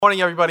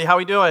Morning, everybody. How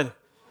we doing?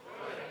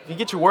 If you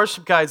get your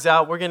worship guides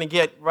out, we're going to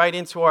get right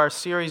into our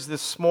series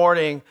this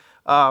morning.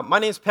 My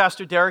name is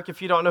Pastor Derek,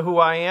 if you don't know who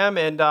I am,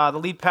 and the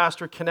lead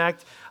pastor,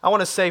 Connect. I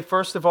want to say,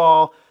 first of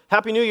all,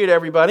 Happy New Year to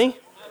everybody.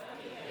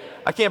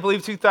 I can't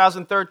believe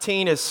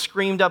 2013 has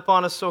screamed up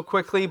on us so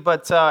quickly,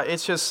 but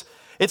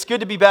it's good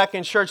to be back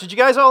in church. Did you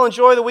guys all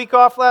enjoy the week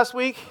off last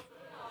week?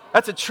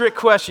 That's a trick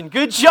question.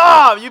 Good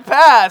job. You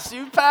passed.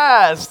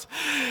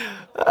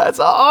 That's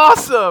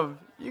awesome.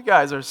 You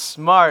guys are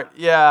smart.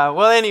 Yeah.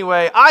 Well,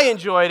 anyway, I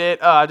enjoyed it.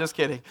 Just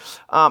kidding.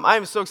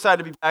 I'm so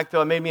excited to be back,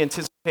 though. It made me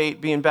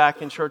anticipate being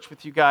back in church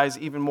with you guys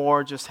even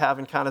more, just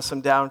having kind of some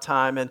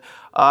downtime.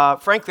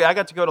 And frankly, I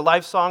got to go to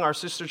Lifesong, our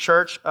sister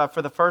church,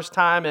 for the first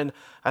time in,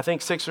 I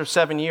think, 6 or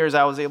 7 years.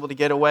 I was able to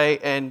get away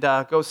and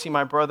go see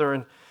my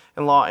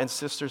brother-in-law and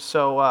sisters.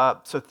 So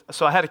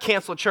I had to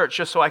cancel church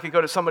just so I could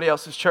go to somebody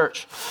else's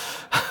church.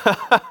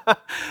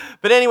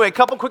 But anyway, a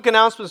couple quick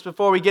announcements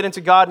before we get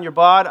into God and Your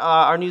BOD,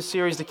 our new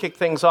series to kick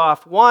things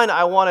off. One,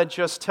 I want to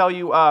just tell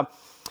you,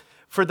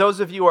 for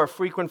those of you who are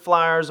frequent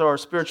flyers or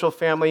spiritual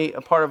family,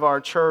 a part of our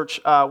church,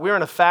 we're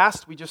in a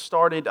fast. We just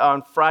started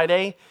on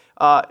Friday.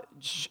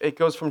 It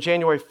goes from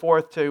January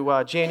 4th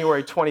to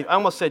January 20th. I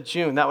almost said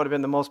June. That would have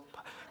been the most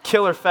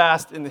killer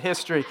fast in the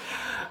history.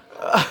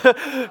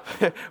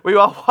 We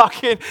all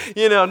walk in,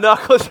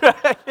 knuckles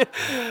dragging.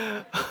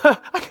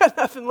 I got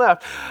nothing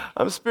left.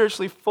 I'm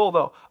spiritually full,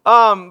 though.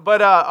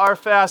 But our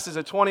fast is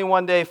a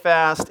 21-day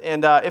fast,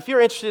 and if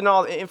you're interested in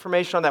all the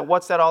information on that,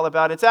 what's that all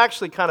about? It's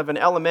actually kind of an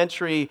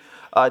elementary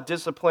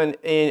discipline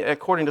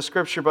according to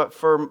Scripture, but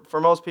for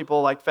most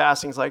people, like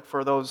fasting's like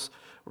for those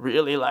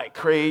really like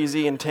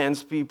crazy,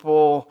 intense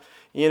people.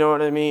 You know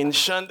what I mean?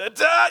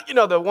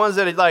 Shunda-da, the ones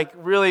that are like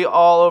really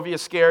all over you,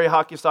 scary,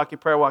 hockey-stocky,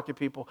 prayer-walking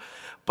people.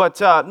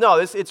 But no,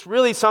 it's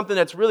really something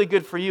that's really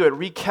good for you. It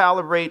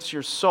recalibrates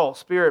your soul,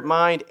 spirit,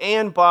 mind,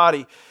 and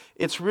body.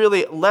 It's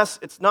really less,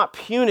 it's not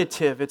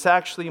punitive. It's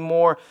actually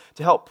more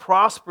to help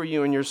prosper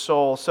you in your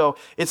soul. So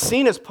it's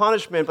seen as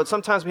punishment, but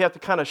sometimes we have to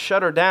kind of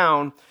shut her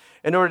down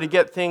in order to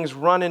get things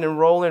running and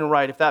rolling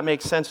right, if that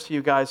makes sense to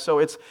you guys. So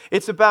it's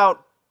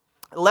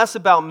less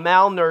about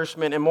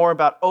malnourishment and more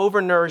about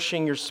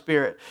overnourishing your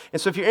spirit.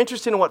 And so if you're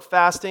interested in what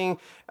fasting,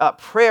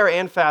 prayer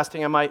and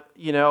fasting,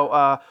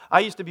 I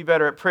used to be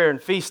better at prayer and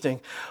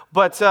feasting,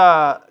 but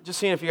just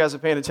seeing if you guys are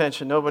paying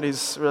attention.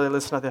 Nobody's really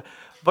listening out there.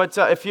 But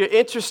if you're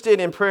interested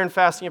in prayer and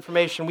fasting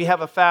information, we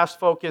have a fast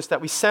focus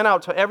that we sent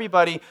out to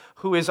everybody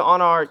who is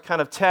on our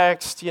kind of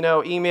text,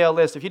 email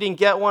list. If you didn't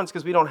get one, it's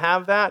because we don't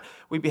have that.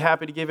 We'd be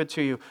happy to give it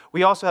to you.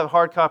 We also have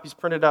hard copies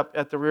printed up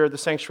at the rear of the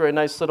sanctuary. A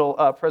nice little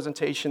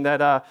presentation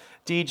that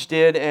Deej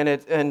did,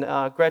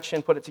 and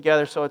Gretchen put it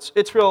together. So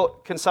it's real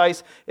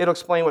concise. It'll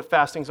explain what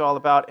fasting's all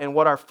about and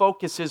what our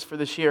focus is for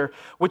this year,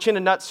 which in a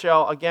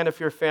nutshell, again, if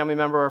you're a family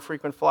member or a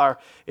frequent flyer,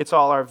 it's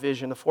all our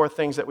vision, the 4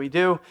 things that we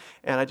do.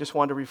 And I just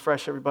wanted to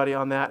refresh everybody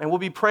on that. And we'll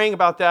be praying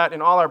about that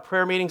in all our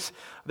prayer meetings.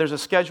 There's a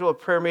schedule of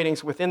prayer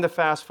meetings within the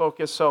fast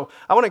focus. So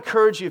I want to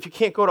encourage you, if you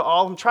can't go to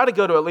all of them, try to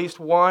go to at least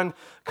one.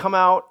 Come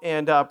out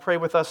and pray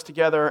with us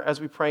together as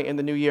we pray in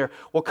the new year.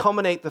 We'll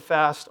culminate the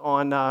fast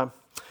on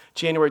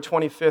January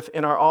 25th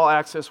in our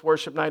all-access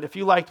worship night. If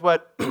you liked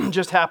what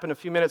just happened a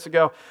few minutes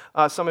ago,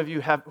 some of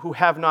you who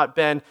have not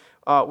been,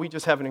 we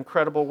just have an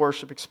incredible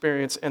worship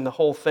experience, and the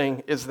whole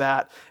thing is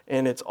that,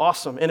 and it's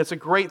awesome. And it's a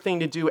great thing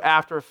to do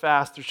after a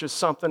fast. There's just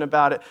something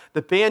about it.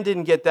 The band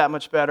didn't get that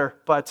much better,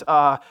 but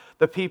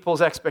the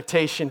people's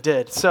expectation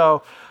did.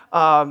 So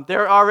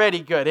they're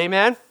already good.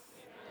 Amen?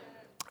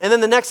 And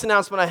then the next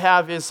announcement I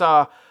have is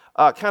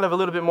kind of a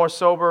little bit more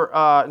sober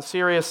and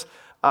serious.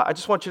 I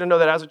just want you to know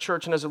that as a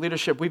church and as a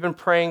leadership, we've been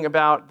praying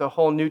about the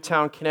whole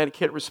Newtown,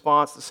 Connecticut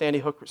response, the Sandy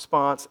Hook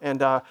response,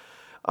 and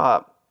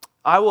I'm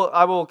going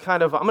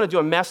to do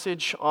a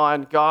message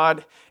on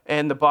God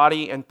and the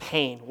body and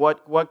pain.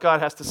 What God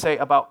has to say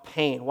about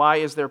pain. Why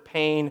is there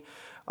pain?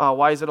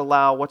 Why is it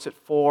allowed? What's it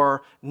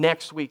for?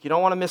 Next week. You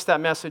don't want to miss that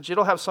message.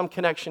 It'll have some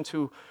connection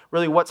to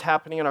really what's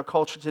happening in our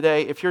culture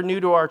today. If you're new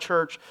to our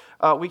church,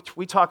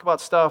 we talk about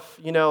stuff,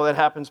 that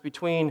happens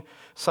between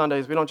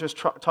Sundays. We don't just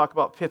talk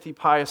about pithy,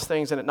 pious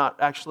things and it not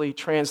actually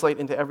translate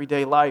into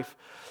everyday life.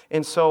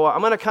 And so I'm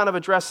going to kind of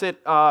address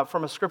it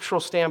from a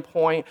scriptural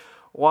standpoint.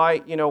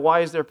 Why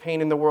is there pain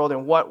in the world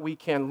and what we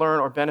can learn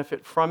or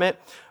benefit from it.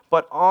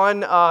 But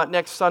on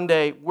next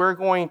Sunday, we're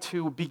going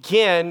to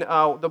begin,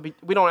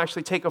 we don't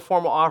actually take a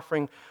formal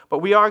offering, but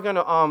we are going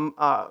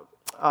to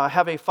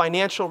have a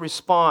financial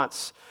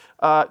response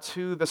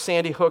to the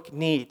Sandy Hook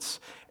needs.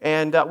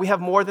 And we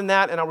have more than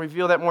that, and I'll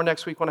reveal that more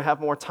next week when I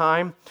have more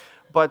time.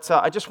 But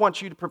I just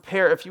want you to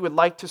prepare. If you would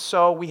like to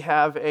sow, we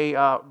have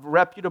a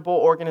reputable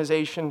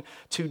organization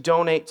to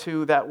donate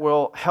to that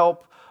will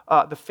help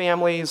the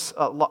families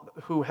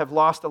who have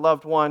lost a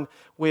loved one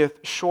with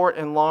short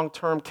and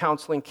long-term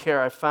counseling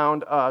care. I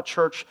found a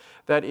church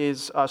that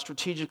is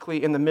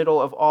strategically in the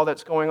middle of all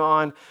that's going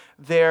on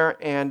there,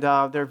 and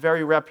they're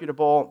very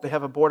reputable. They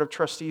have a board of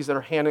trustees that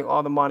are handling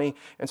all the money,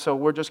 and so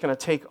we're just going to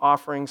take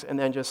offerings and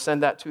then just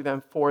send that to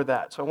them for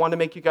that. So I wanted to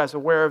make you guys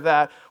aware of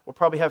that. We'll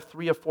probably have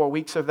 3 or 4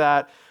 weeks of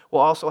that.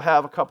 We'll also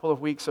have a couple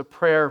of weeks of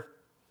prayer.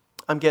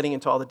 I'm getting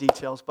into all the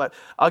details, but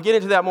I'll get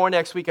into that more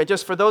next week.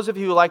 For those of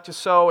you who like to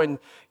sow and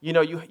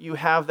you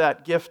have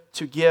that gift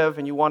to give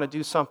and you want to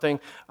do something,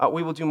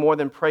 we will do more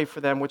than pray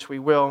for them, which we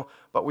will,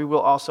 but we will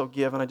also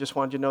give, and I just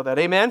wanted you to know that.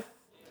 Amen?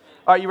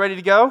 Are you ready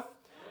to go?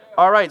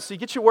 All right, so you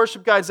get your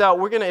worship guides out.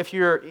 We're going to, if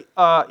you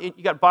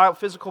got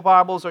physical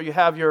Bibles or you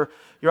have your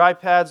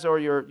iPads or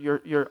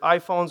your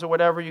iPhones or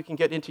whatever, you can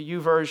get into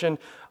YouVersion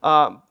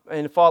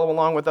and follow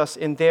along with us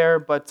in there.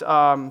 But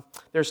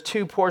there's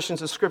two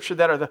portions of Scripture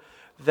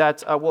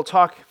that we'll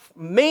talk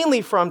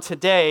mainly from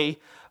today.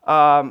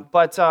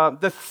 But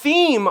the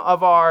theme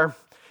of our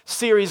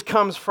series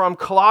comes from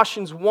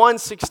Colossians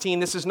 1:16.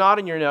 This is not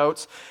in your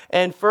notes.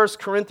 And 1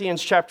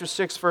 Corinthians chapter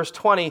 6, verse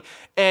 20.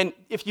 And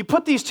if you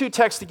put these two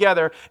texts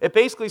together, it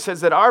basically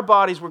says that our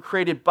bodies were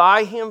created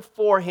by Him,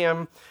 for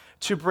Him,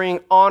 to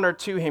bring honor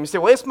to Him. You say,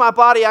 well, it's my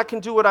body. I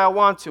can do what I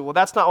want to. Well,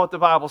 that's not what the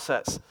Bible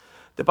says.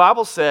 The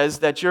Bible says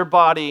that your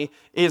body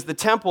is the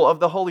temple of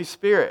the Holy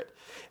Spirit.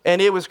 And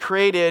it was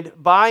created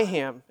by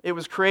Him. It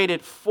was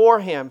created for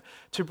Him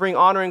to bring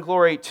honor and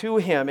glory to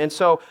Him. And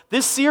so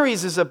this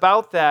series is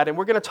about that. And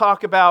we're going to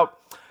talk about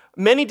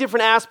many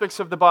different aspects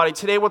of the body.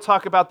 Today we'll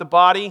talk about the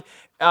body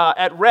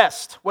at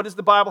rest. What does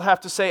the Bible have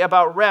to say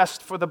about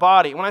rest for the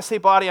body? When I say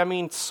body, I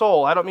mean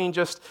soul. I don't mean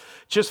just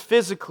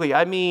physically.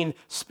 I mean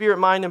spirit,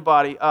 mind, and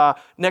body.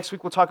 Next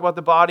week we'll talk about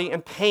the body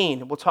and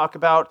pain. We'll talk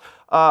about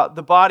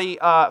the body,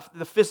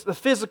 the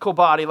physical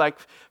body, like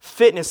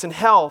fitness and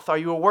health. Are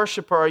you a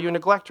worshiper? Are you a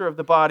neglector of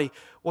the body?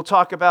 We'll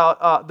talk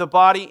about the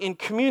body in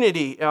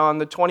community on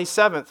the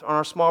 27th on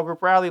our small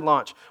group rally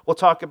launch. We'll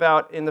talk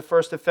about in the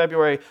 1st of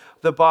February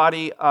the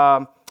body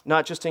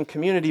not just in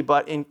community,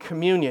 but in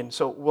communion.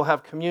 So we'll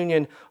have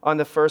communion on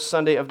the first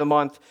Sunday of the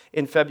month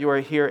in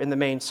February here in the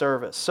main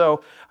service.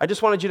 So I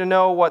just wanted you to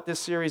know what this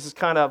series is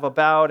kind of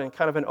about and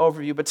kind of an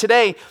overview. But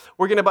today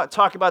we're going to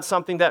talk about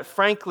something that,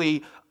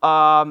 frankly,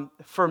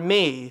 for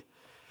me,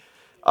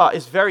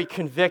 is very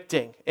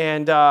convicting.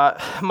 And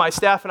my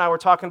staff and I were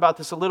talking about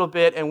this a little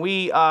bit, and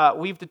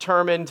we've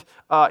determined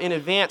in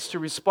advance to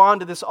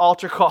respond to this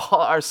altar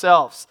call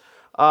ourselves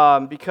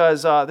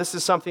because this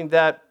is something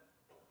that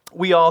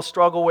we all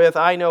struggle with.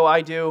 I know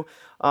I do.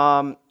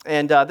 And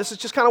this is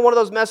just kind of one of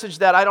those messages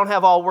that I don't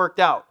have all worked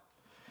out.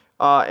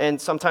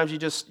 And sometimes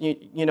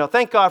you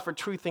thank God for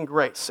truth and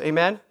grace.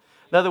 Amen?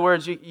 In other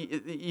words,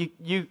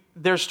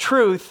 there's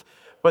truth,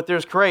 but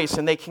there's grace,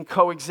 and they can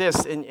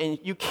coexist. And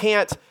you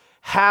can't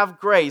have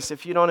grace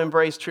if you don't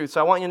embrace truth.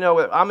 So I want you to know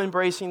that I'm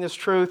embracing this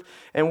truth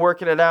and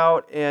working it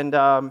out, and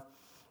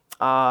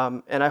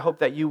I hope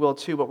that you will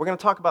too. But we're going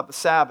to talk about the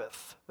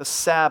Sabbath. The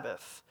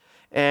Sabbath.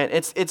 And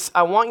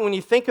I want you, when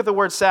you think of the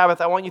word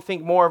Sabbath, I want you to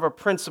think more of a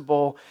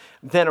principle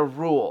than a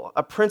rule.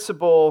 A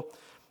principle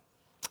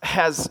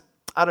has,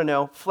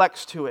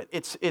 flex to it.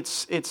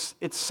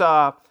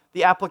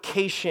 The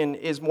application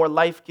is more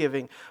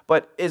life-giving.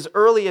 But as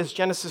early as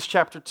Genesis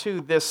chapter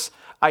 2, this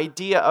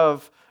idea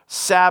of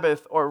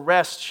Sabbath or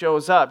rest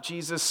shows up.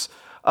 Jesus,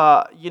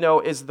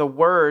 is the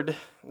Word.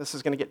 This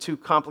is going to get too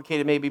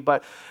complicated maybe,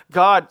 but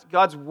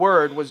God's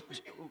Word was...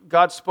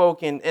 God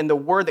spoke, and the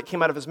word that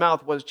came out of his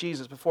mouth was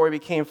Jesus. Before he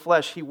became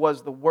flesh, he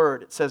was the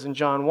Word, it says in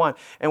John 1.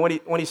 And when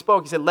he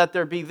spoke, he said, let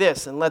there be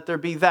this, and let there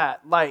be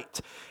that,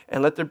 light,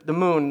 and let the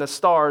moon, and the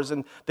stars,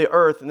 and the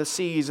earth, and the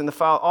seas, and the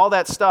fowl, all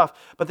that stuff.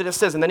 But then it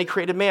says, and then he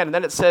created man, and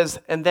then it says,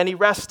 and then he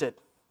rested.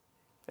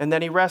 And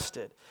then he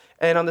rested.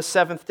 And on the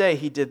seventh day,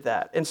 he did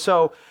that. And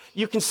so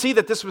you can see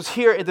that this was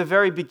here at the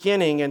very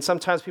beginning, and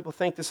sometimes people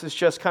think this is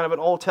just kind of an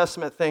Old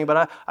Testament thing,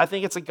 but I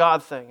think it's a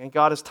God thing, and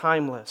God is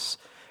timeless.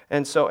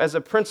 And so as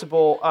a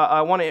principle,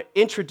 I want to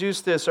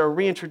introduce this or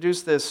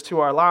reintroduce this to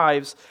our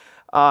lives.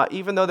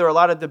 Even though there are a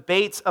lot of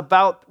debates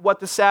about what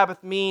the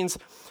Sabbath means,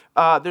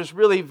 there's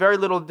really very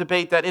little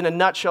debate that in a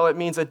nutshell it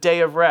means a day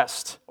of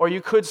rest. Or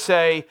you could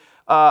say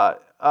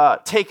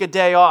take a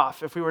day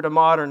off if we were to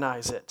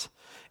modernize it.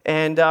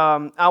 And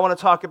I want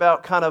to talk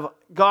about kind of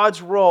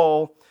God's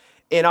role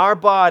in our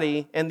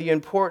body and the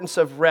importance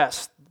of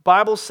rest. The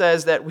Bible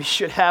says that we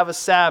should have a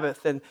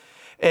Sabbath.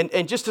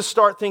 And just to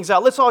start things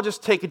out, let's all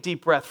just take a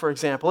deep breath, for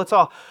example.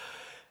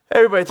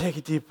 Everybody take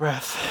a deep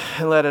breath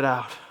and let it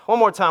out. One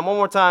more time.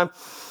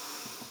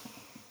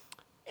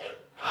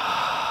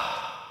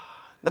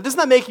 Now, doesn't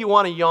that make you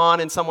want to yawn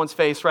in someone's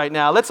face right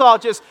now? Let's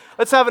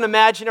have an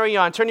imaginary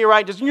yawn. Turn your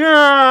right, just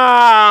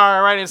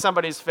right in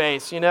somebody's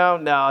face,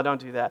 No,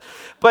 don't do that.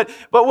 But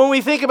when we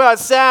think about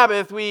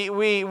Sabbath,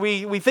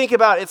 we think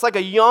about, it's like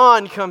a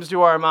yawn comes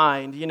to our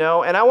mind,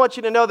 And I want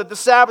you to know that the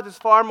Sabbath is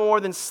far more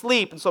than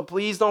sleep. And so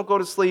please don't go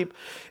to sleep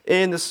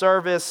in the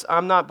service.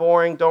 I'm not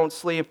boring. Don't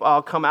sleep.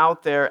 I'll come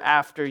out there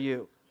after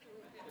you.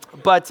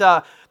 But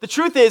the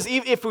truth is,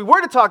 if we were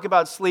to talk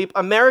about sleep,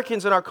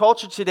 Americans in our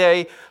culture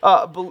today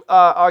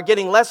are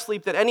getting less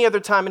sleep than any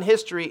other time in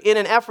history in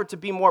an effort to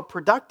be more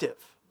productive.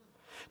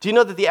 Do you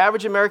know that the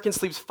average American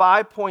sleeps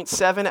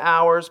 5.7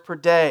 hours per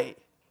day?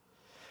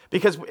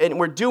 And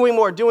we're doing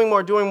more,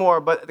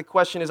 but the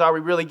question is, are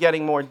we really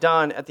getting more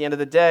done at the end of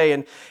the day?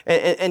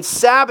 And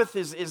Sabbath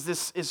is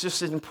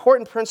just an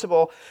important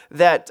principle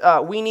that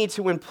we need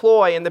to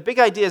employ. And the big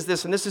idea is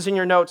this, and this is in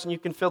your notes, and you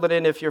can fill it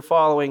in if you're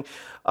following.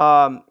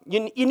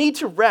 You need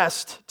to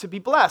rest to be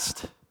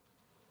blessed.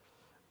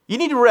 You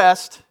need to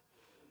rest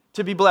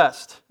to be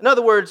blessed. In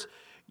other words,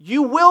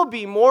 you will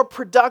be more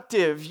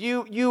productive.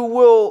 You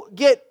will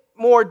get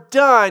more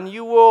done.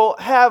 You will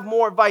have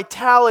more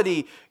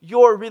vitality.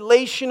 Your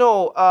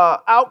relational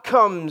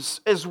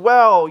outcomes as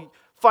well,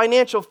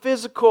 financial,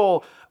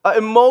 physical,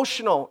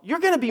 emotional. You're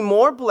going to be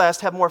more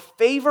blessed, have more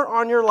favor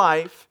on your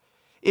life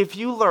if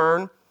you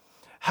learn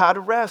how to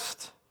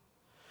rest.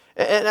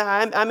 And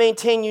I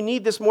maintain you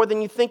need this more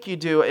than you think you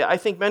do. I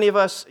think many of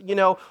us,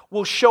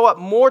 will show up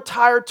more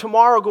tired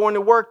tomorrow going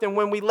to work than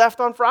when we left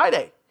on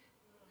Friday.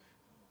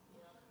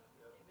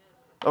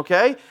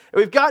 Okay?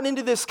 We've gotten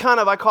into this kind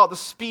of, I call it the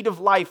speed of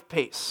life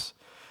pace.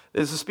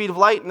 There's the speed of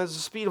light and there's the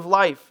speed of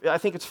life. I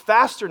think it's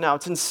faster now.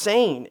 It's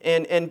insane.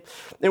 And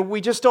we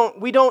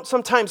don't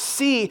sometimes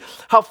see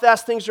how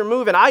fast things are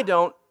moving. I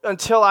don't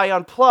until I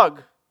unplug,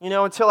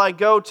 until I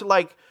go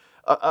to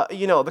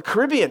the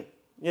Caribbean.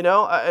 Many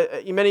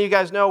of you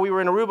guys know we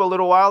were in Aruba a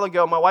little while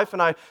ago. My wife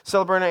and I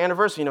celebrated our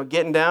anniversary,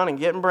 getting down and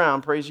getting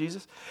brown, praise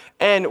Jesus.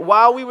 And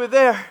while we were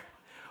there,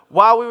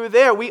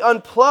 we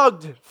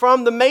unplugged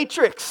from the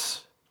matrix.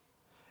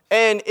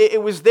 And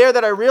it was there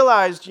that I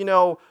realized,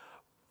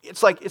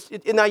 it's like,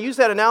 and I use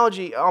that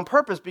analogy on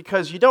purpose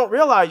because you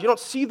don't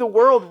see the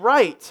world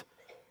right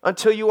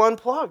until you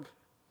unplug.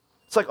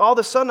 It's like all of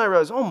a sudden I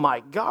realized, oh my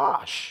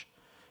gosh,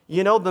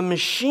 the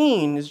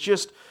machine is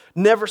just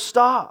never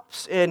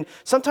stops. And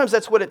sometimes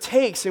that's what it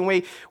takes. And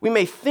we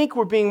may think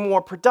we're being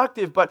more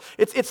productive, but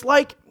it's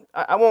like,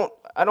 I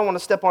don't want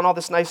to step on all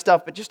this nice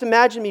stuff, but just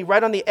imagine me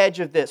right on the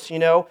edge of this,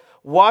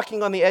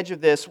 walking on the edge of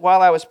this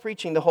while I was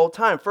preaching the whole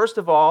time. First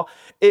of all,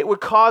 it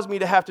would cause me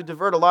to have to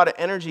divert a lot of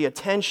energy,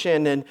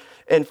 attention,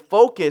 and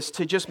focus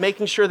to just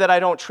making sure that I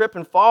don't trip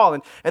and fall.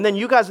 And then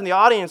you guys in the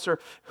audience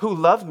who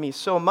love me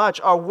so much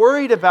are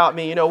worried about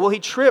me. Will he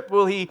trip?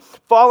 Will he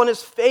fall on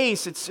his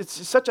face?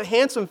 It's such a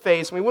handsome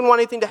face, and we wouldn't want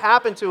anything to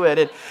happen to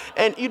it.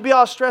 And you'd be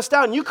all stressed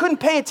out, and you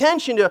couldn't pay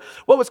attention to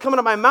what was coming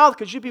out of my mouth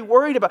because you'd be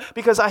worried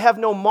because I have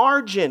no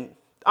margin.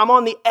 I'm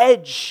on the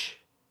edge.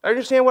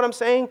 Understand what I'm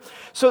saying?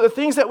 So the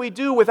things that we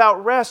do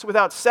without rest,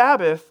 without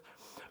Sabbath,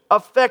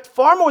 affect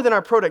far more than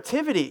our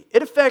productivity.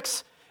 It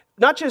affects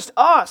not just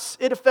us,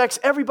 it affects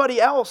everybody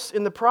else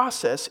in the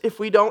process if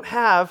we don't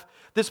have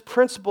this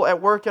principle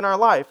at work in our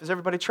life. Is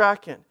everybody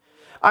tracking?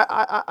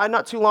 I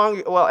not too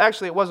long, well,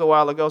 actually it was a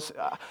while ago.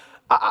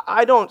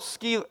 I don't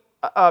ski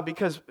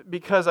because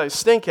I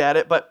stink at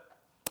it, but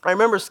I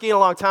remember skiing a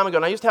long time ago,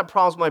 and I used to have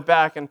problems with my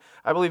back, and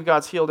I believe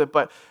God's healed it,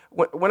 but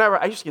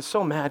whenever, I used to get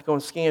so mad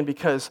going skiing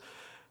because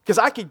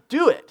I could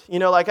do it,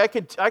 I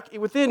could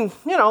within,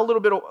 a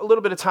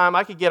little bit of time,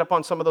 I could get up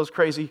on some of those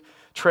crazy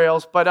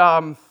trails, but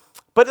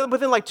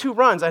within like 2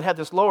 runs, I'd had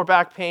this lower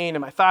back pain,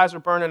 and my thighs were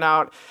burning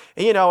out,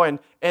 and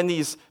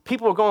these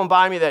people were going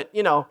by me that,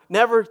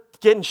 never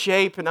get in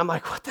shape, and I'm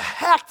like, what the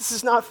heck, this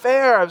is not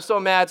fair, I'm so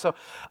mad, so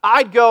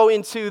I'd go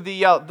into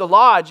the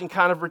lodge and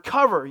kind of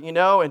recover,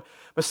 and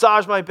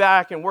massage my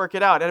back and work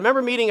it out. And I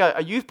remember meeting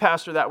a youth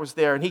pastor that was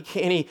there, and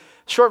he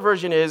short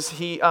version is,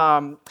 he'd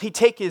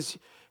take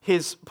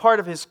his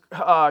part of his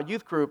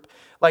youth group,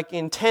 like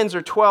in 10s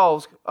or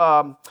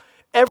 12s,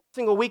 every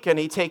single weekend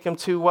he'd take him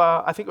to,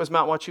 I think it was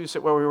Mount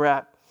Wachusett where we were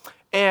at.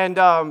 And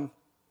I'm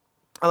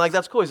like,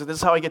 that's cool. He said, this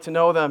is how I get to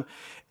know them.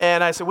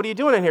 And I said, what are you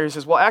doing in here? He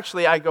says, well,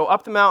 actually, I go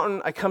up the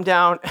mountain, I come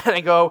down, and I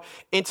go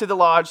into the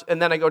lodge,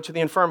 and then I go to the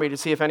infirmary to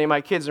see if any of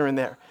my kids are in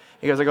there.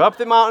 He goes, I go up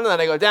the mountain, then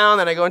I go down,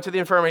 then I go into the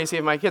infirmary to see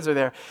if my kids are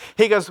there.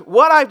 He goes,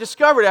 what I've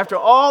discovered after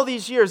all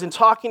these years in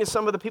talking to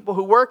some of the people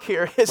who work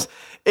here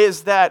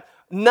is that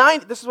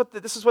this is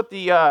what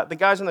the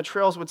guys on the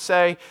trails would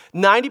say,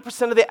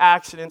 90% of the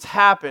accidents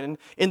happen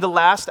in the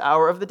last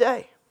hour of the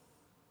day.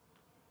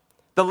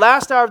 The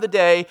last hour of the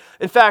day,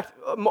 in fact,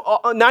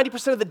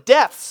 90% of the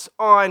deaths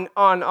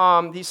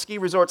on these ski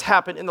resorts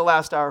happen in the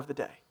last hour of the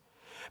day.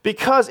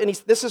 Because, and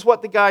this is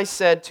what the guy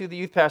said to the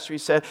youth pastor, he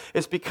said,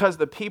 it's because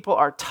the people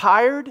are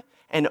tired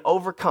and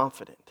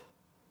overconfident.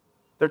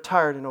 They're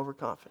tired and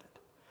overconfident.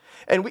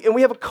 And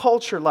we have a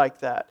culture like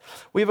that.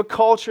 We have a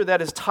culture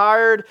that is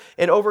tired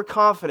and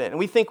overconfident, and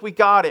we think we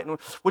got it, and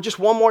we're just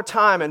one more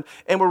time,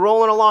 and we're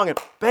rolling along, and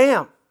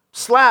bam,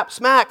 slap,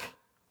 smack.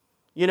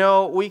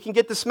 We can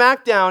get the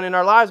smack down in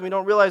our lives, and we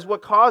don't realize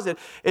what caused it.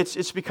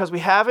 It's because we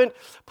haven't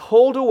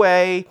pulled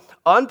away,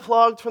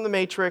 unplugged from the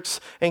matrix,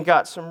 and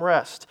got some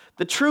rest.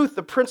 The truth,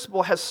 the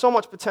principle, has so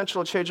much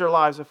potential to change our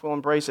lives if we'll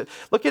embrace it.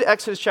 Look at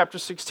Exodus chapter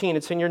 16.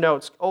 It's in your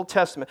notes, Old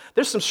Testament.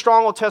 There's some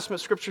strong Old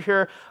Testament scripture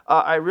here.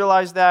 I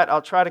realize that.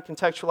 I'll try to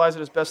contextualize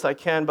it as best I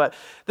can, but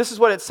this is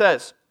what it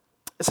says.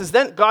 It says,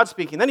 then God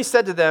speaking, then he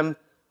said to them,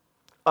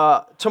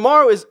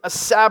 tomorrow is a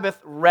Sabbath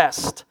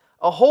rest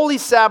a holy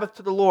Sabbath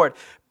to the Lord.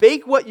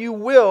 Bake what you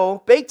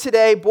will, bake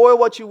today, boil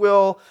what you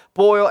will,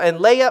 boil, and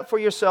lay up for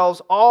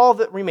yourselves all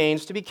that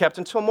remains to be kept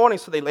until morning.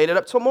 So they laid it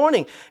up till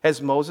morning,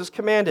 as Moses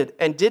commanded,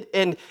 and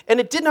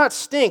it did not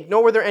stink,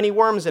 nor were there any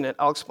worms in it.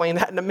 I'll explain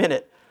that in a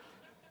minute.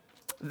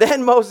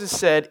 Then Moses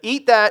said,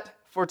 eat that,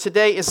 for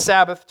today is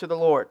Sabbath to the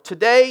Lord.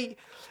 Today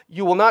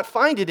you will not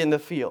find it in the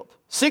field.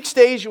 6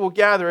 days you will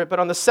gather it, but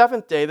on the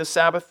seventh day, the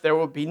Sabbath, there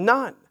will be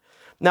none.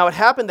 Now it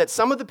happened that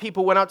some of the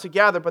people went out to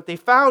gather, but they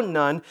found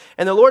none.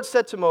 And the Lord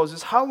said to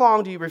Moses, how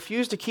long do you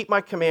refuse to keep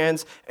my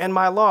commands and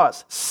my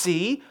laws?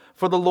 See,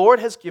 for the Lord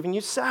has given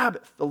you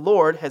Sabbath. The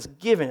Lord has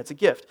given, it's a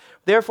gift.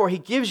 Therefore he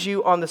gives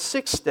you on the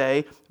sixth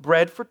day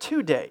bread for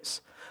 2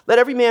 days. Let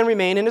every man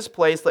remain in his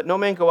place. Let no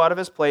man go out of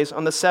his place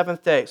on the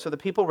seventh day. So the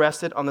people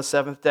rested on the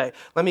seventh day.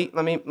 Let me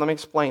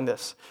explain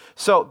this.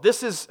 So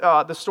this is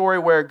the story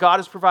where God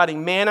is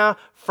providing manna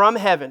from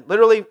heaven,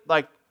 literally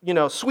like,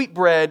 sweet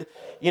bread,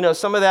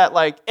 some of that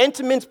like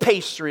Entenmann's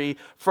pastry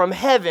from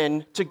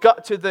heaven to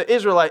the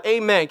Israelite.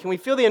 Amen. Can we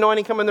feel the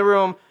anointing come in the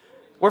room?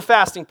 We're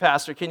fasting,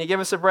 Pastor. Can you give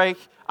us a break?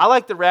 I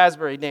like the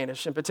raspberry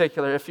Danish in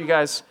particular, if you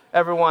guys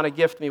ever want to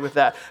gift me with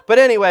that. But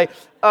anyway,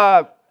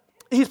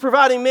 he's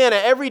providing manna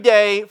every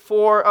day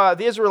for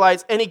the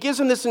Israelites, and he gives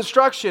them this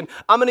instruction.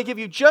 I'm going to give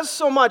you just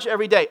so much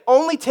every day.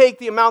 Only take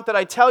the amount that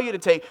I tell you to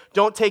take.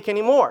 Don't take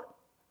any more.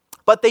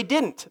 But they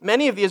didn't.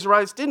 Many of the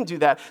Israelites didn't do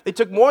that. They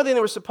took more than they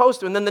were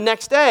supposed to, and then the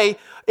next day,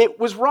 it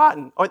was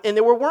rotten, and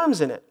there were worms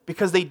in it,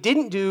 because they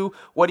didn't do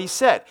what he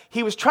said.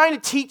 He was trying to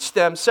teach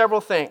them several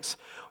things.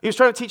 He was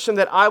trying to teach them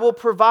that I will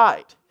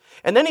provide.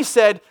 And then he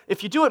said,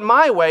 if you do it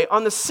my way,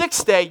 on the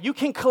sixth day, you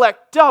can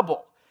collect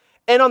double.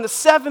 And on the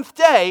seventh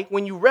day,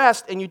 when you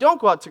rest and you don't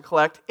go out to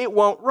collect, it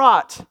won't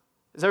rot.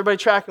 Is everybody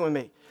tracking with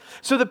me?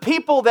 So the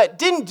people that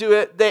didn't do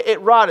it, it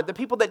rotted. The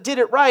people that did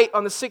it right,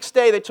 on the sixth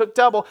day, they took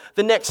double.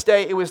 The next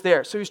day, it was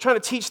there. So he was trying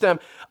to teach them,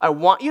 I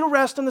want you to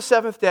rest on the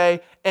seventh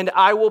day, and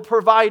I will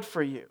provide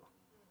for you.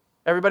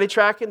 Everybody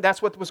tracking?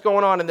 That's what was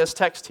going on in this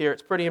text here.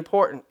 It's pretty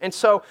important. And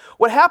so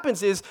what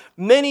happens is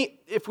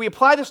if we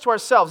apply this to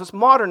ourselves, let's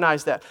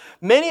modernize that.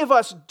 Many of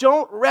us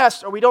don't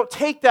rest, or we don't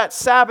take that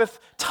Sabbath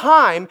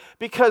time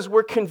because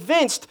we're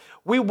convinced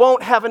we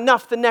won't have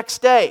enough the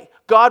next day.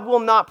 God will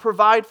not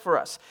provide for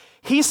us.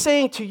 He's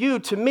saying to you,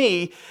 to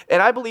me,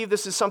 and I believe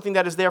this is something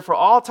that is there for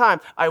all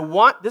time, I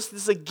want this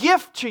is a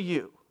gift to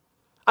you.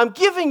 I'm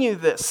giving you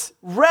this.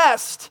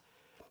 Rest.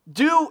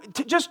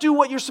 Just do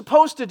what you're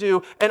supposed to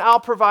do, and I'll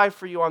provide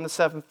for you on the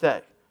seventh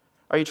day.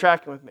 Are you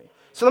tracking with me?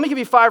 So let me give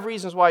you 5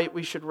 reasons why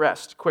we should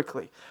rest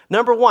quickly.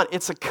 Number 1,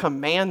 it's a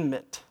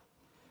commandment.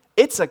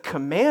 It's a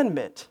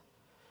commandment.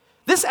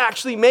 This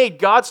actually made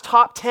God's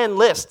top 10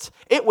 lists.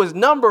 It was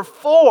number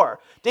 4.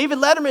 David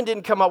Letterman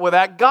didn't come up with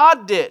that.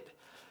 God did.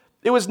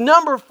 It was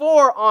number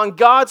 4 on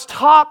God's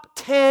top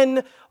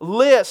 10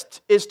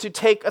 list is to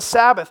take a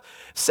Sabbath.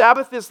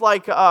 Sabbath is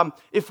like,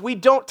 if we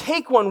don't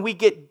take one, we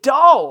get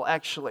dull,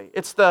 actually.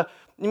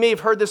 You may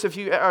have heard this if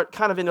you are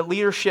kind of in a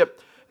leadership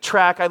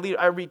track. I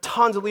read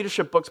tons of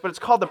leadership books, but it's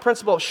called the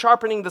principle of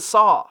sharpening the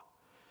saw.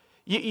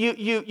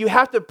 You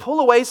have to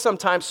pull away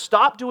sometimes,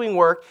 stop doing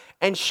work,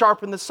 and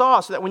sharpen the saw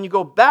so that when you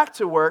go back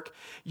to work,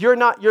 your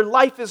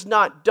life is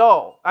not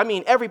dull. I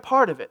mean, every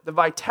part of it, the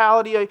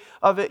vitality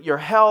of it, your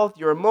health,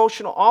 your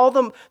emotional, all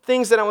the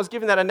things that I was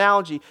giving that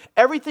analogy,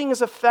 everything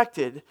is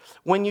affected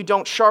when you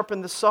don't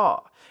sharpen the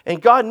saw.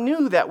 And God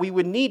knew that we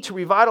would need to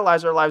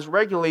revitalize our lives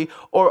regularly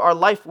or our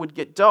life would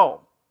get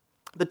dull.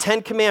 The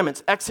 10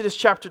 Commandments, Exodus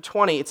chapter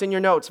 20, it's in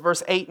your notes,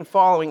 verse 8 and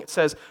following, it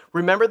says,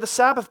 remember the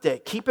Sabbath day,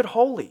 keep it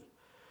holy.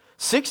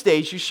 6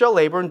 days you shall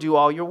labor and do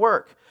all your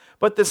work.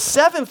 But the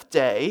seventh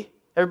day,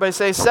 everybody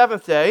say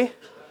seventh day,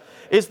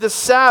 is the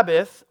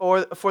Sabbath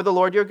for the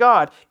Lord your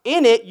God.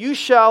 In it you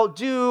shall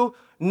do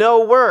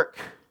no work.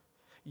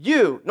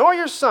 You, nor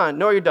your son,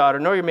 nor your daughter,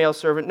 nor your male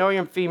servant, nor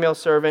your female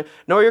servant,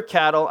 nor your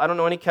cattle. I don't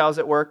know any cows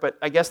at work, but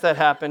I guess that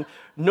happened.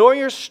 Nor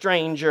your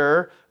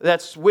stranger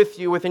that's with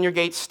you, within your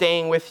gates,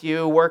 staying with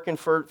you, working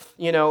for,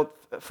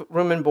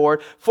 room and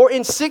board. For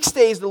in 6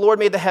 days the Lord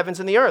made the heavens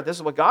and the earth. This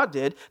is what God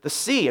did, the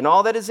sea and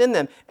all that is in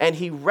them. And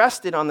he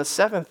rested on the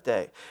seventh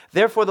day.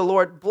 Therefore the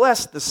Lord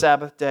blessed the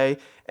Sabbath day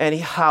and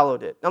he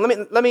hallowed it. Now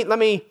let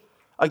me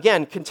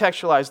again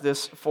contextualize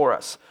this for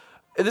us.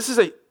 This is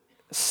a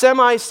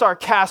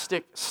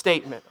semi-sarcastic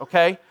statement,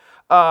 okay?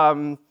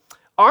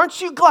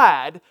 Aren't you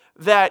glad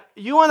that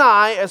you and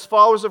I, as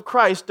followers of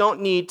Christ,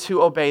 don't need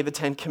to obey the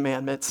 10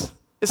 Commandments?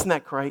 Isn't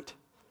that great?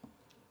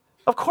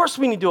 Of course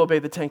we need to obey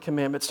the 10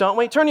 Commandments, don't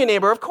we? Turn to your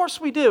neighbor, of course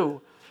we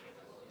do.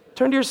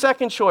 Turn to your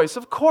second choice,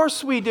 of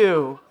course we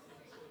do.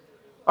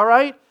 All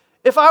right?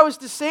 If I was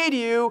to say to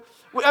you,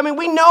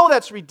 we know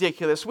that's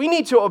ridiculous. We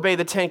need to obey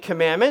the 10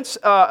 Commandments,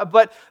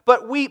 but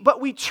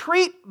we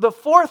treat the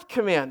fourth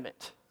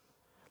commandment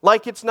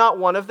like it's not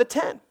one of the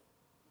 10.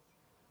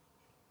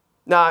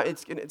 Now,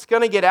 it's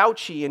going to get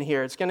ouchy in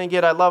here. It's going to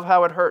get, I love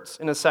how it hurts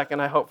in a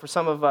second, I hope, for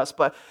some of us.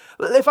 But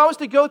if I was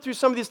to go through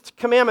some of these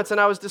commandments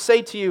and I was to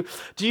say to you,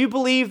 do you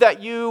believe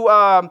that do you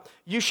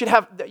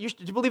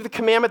believe the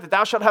commandment that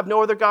thou shalt have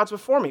no other gods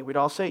before me? We'd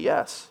all say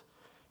yes.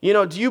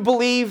 Do you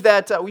believe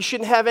that we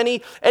shouldn't have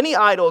any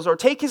idols or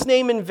take his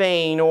name in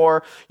vain,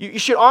 or you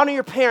should honor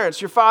your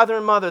parents, your father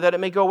and mother, that it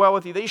may go well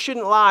with you, that you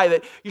shouldn't lie,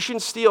 that you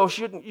shouldn't steal,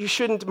 you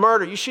shouldn't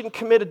murder, you shouldn't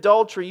commit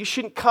adultery, you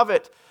shouldn't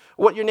covet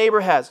what your neighbor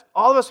has?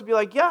 All of us would be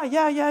like,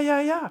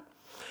 yeah.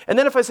 And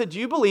then if I said, do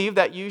you believe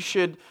that you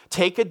should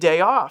take a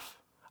day off?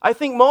 I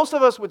think most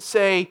of us would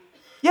say,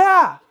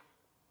 yeah,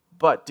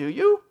 but do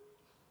you?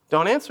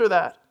 Don't answer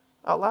that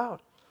out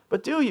loud.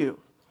 But do you?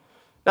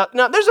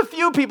 Now, there's a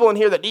few people in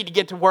here that need to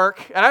get to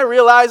work, and I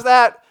realize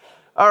that.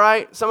 All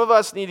right, some of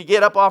us need to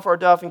get up off our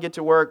duff and get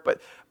to work,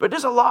 but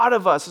there's a lot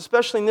of us,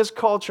 especially in this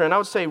culture, and I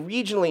would say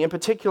regionally in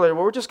particular,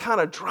 where we're just kind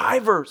of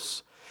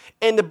drivers.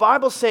 And the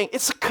Bible's saying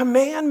it's a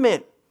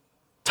commandment,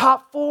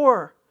 top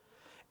 4.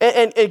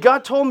 And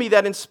God told me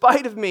that in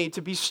spite of me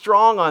to be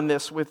strong on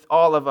this with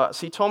all of us.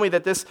 He told me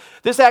that this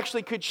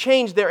actually could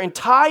change their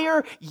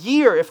entire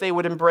year if they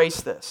would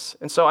embrace this.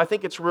 And so I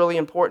think it's really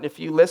important if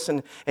you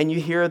listen and you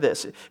hear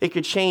this. It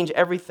could change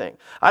everything.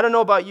 I don't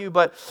know about you,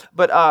 but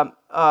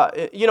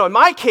in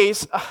my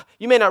case,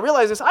 you may not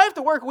realize this, I have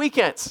to work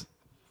weekends.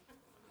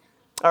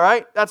 All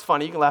right? That's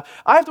funny. You can laugh.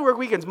 I have to work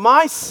weekends.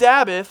 My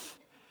Sabbath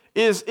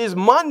is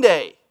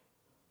Monday.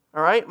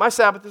 All right? My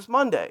Sabbath is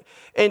Monday.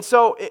 And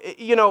so,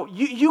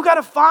 you got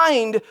to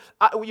find,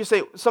 you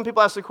say, some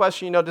people ask the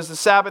question, does the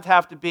Sabbath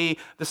have to be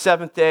the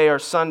 7th day or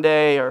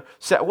Sunday or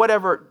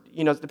whatever,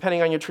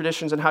 depending on your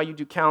traditions and how you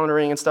do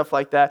calendaring and stuff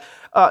like that.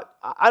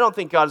 I don't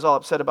think God is all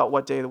upset about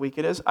what day of the week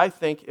it is. I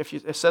think,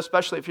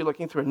 especially if you're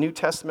looking through a New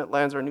Testament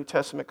lens or a New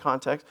Testament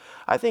context,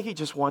 I think he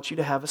just wants you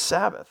to have a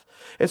Sabbath.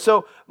 And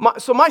so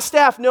my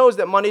staff knows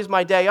that Monday's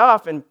my day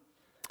off. And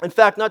in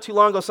fact, not too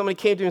long ago, somebody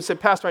came to me and said,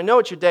 Pastor, I know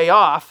it's your day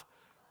off.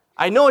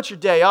 I know it's your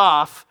day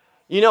off.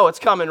 You know it's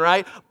coming,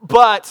 right?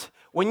 But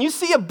when you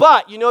see a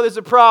but, you know there's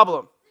a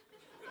problem.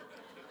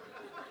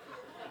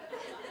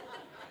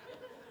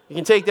 You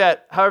can take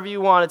that however you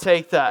want to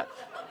take that.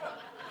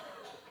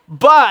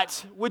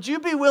 But would you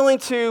be willing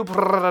to... Can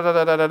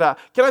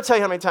I tell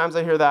you how many times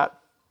I hear that?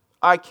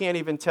 I can't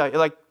even tell you.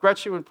 Like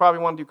Gretchen would probably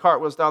want to do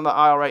cartwheels down the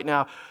aisle right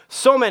now.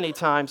 So many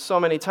times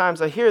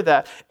I hear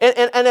that.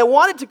 And I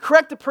wanted to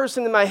correct the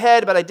person in my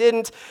head, but I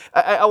didn't.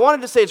 I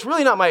wanted to say it's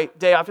really not my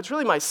day off. It's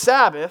really my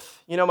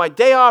Sabbath. My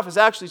day off is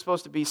actually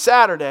supposed to be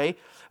Saturday.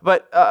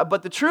 But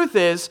the truth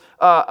is,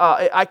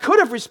 I could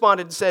have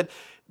responded and said,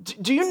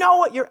 do you know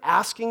what you're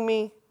asking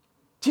me?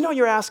 Do you know what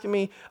you're asking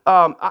me?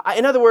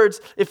 In other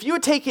words, if you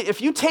take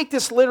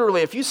this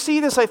literally, if you see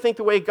this, I think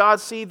the way God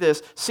sees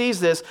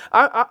this,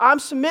 I'm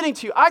submitting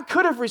to you. I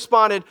could have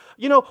responded,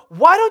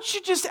 why don't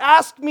you just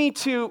ask me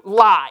to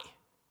lie?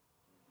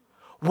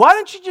 Why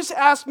don't you just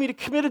ask me to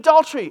commit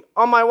adultery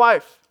on my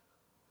wife?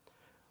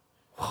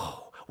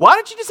 Why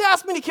don't you just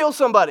ask me to kill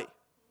somebody?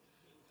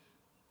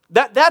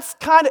 That's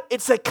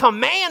it's a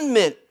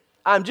commandment.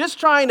 I'm just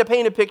trying to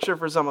paint a picture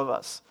for some of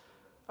us.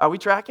 Are we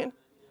tracking?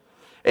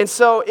 And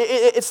so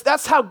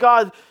that's how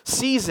God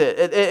sees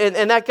it.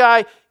 And that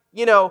guy,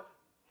 he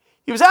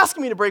was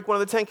asking me to break one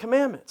of the 10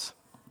 commandments.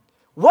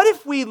 What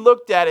if we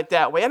looked at it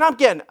that way? And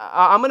again,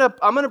 I'm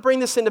gonna bring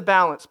this into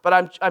balance,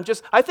 but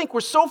I think we're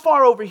so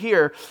far over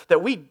here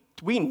that we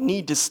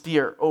need to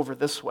steer over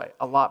this way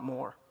a lot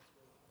more.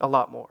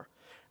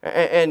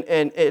 And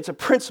it's a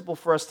principle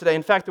for us today.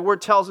 In fact, the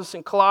word tells us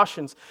in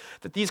Colossians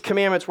that these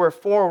commandments were a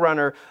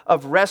forerunner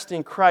of rest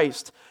in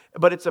Christ.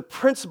 But it's a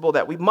principle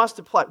that we must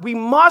apply. We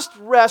must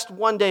rest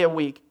one day a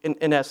week,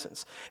 in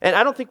essence. And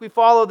I don't think we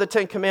follow the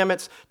 10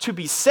 Commandments to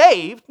be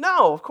saved.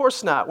 No, of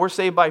course not. We're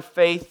saved by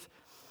faith,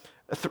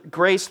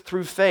 grace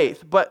through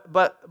faith. But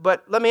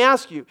let me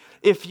ask you,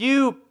 if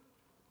you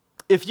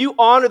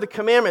honor the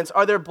commandments,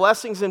 are there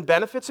blessings and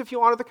benefits if you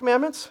honor the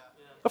commandments?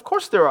 Yeah. Of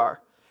course there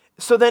are.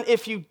 So then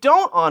if you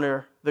don't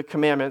honor the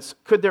commandments,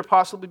 could there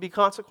possibly be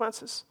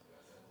consequences?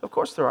 Of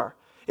course there are.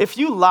 If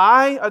you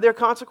lie, are there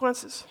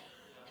consequences?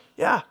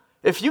 Yeah.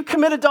 If you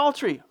commit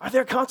adultery, are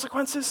there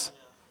consequences?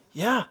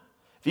 Yeah.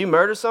 If you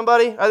murder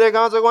somebody, are there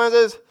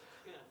consequences?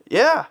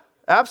 Yeah,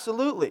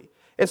 absolutely.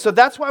 And so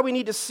that's why we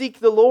need to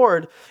seek the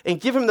Lord and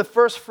give him the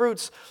first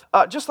fruits,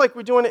 just like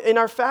we're doing in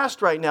our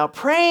fast right now.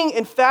 Praying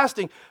and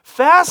fasting.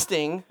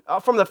 Fasting,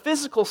 from the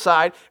physical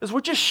side, is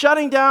we're just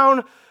shutting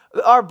down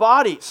our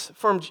bodies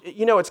from,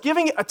 it's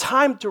giving it a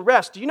time to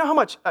rest. Do you know how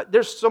much,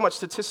 there's so much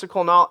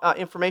statistical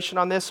information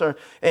on this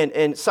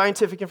and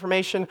scientific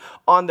information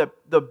on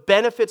the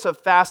benefits of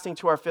fasting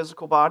to our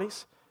physical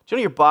bodies? Do you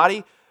know your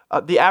body,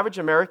 the average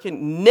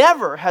American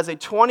never has a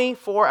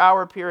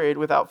 24-hour period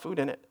without food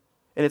in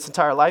its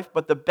entire life,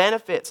 but the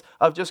benefits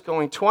of just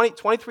going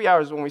 23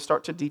 hours when we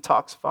start to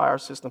detoxify our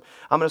system.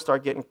 I'm going to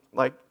start getting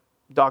like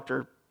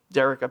Dr.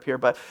 Derek up here,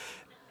 but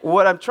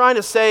what I'm trying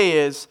to say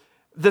is,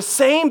 the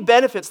same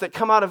benefits that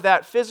come out of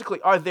that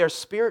physically are there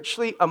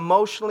spiritually,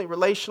 emotionally,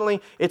 relationally.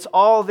 It's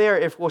all there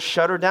if we'll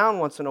shut her down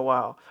once in a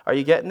while. Are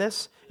you getting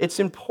this? It's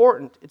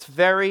important. It's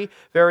very,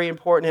 very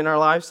important in our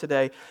lives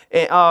today.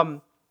 And, I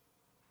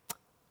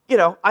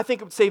think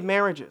it would save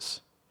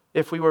marriages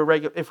if we were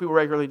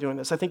regularly doing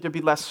this. I think there'd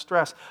be less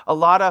stress. A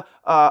lot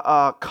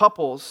of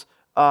couples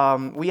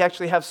We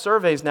actually have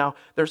surveys now.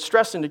 They're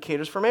stress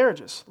indicators for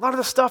marriages. A lot of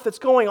the stuff that's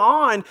going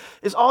on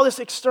is all this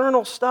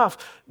external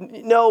stuff.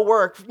 No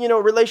work,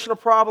 relational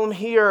problem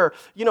here,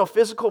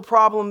 physical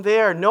problem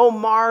there, no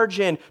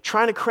margin,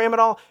 trying to cram it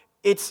all.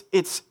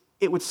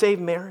 It would save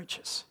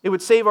marriages. It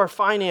would save our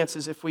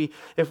finances if we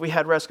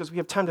had rest, because we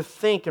have time to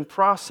think and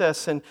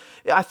process. And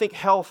I think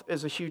health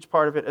is a huge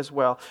part of it as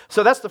well.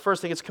 So that's the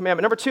first thing. It's a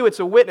commandment. Number 2, it's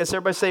a witness.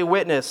 Everybody say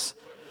witness.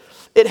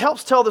 It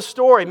helps tell the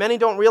story. Many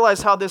don't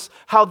realize how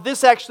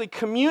this actually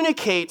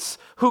communicates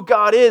who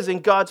God is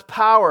and God's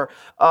power.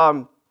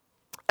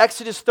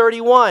 Exodus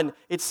 31,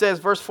 it says,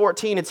 verse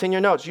 14, it's in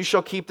your notes. You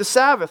shall keep the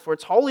Sabbath, for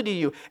it's holy to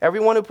you.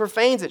 Everyone who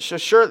profanes it shall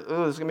this is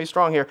going to be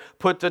strong here,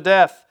 put to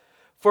death.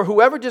 For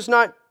whoever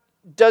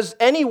does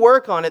any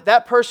work on it,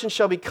 that person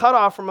shall be cut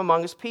off from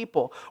among his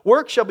people.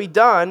 Work shall be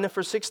done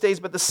for 6 days,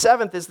 but the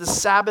seventh is the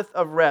Sabbath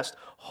of rest,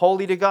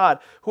 holy to God.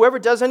 Whoever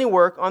does any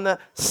work on the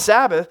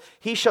Sabbath,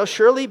 he shall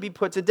surely be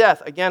put to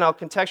death. Again, I'll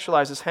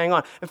contextualize this. Hang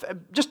on.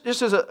 Just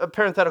as a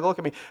parenthetical, look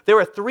at me. There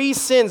were 3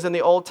 sins in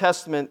the Old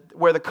Testament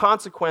where the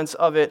consequence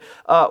of it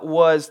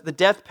was the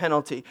death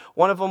penalty.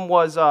 One of them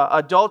was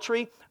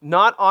adultery,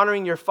 not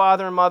honoring your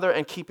father and mother,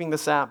 and keeping the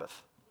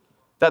Sabbath.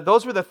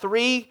 Those were the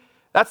 3.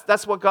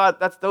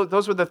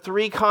 Those were the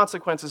 3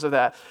 consequences of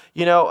that.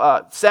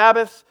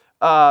 Sabbath,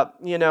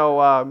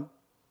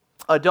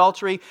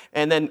 adultery,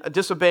 and then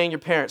disobeying your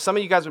parents. Some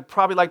of you guys would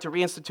probably like to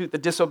reinstitute the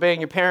disobeying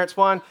your parents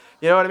one.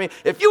 You know what I mean?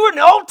 If you were in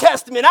the Old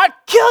Testament, I'd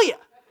kill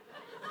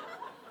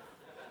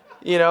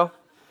you.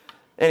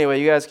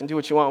 Anyway, you guys can do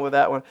what you want with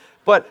that one.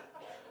 But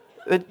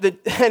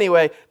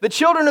anyway, the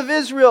children of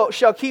Israel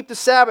shall keep the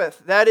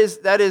Sabbath. That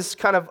is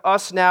kind of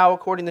us now,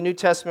 according to the New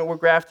Testament. We're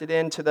grafted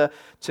into to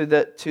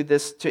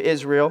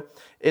Israel.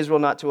 Israel,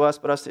 not to us,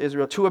 but us to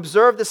Israel. To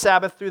observe the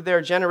Sabbath through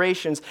their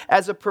generations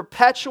as a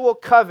perpetual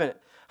covenant.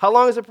 How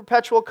long is a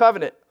perpetual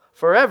covenant?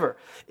 Forever.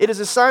 It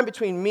is a sign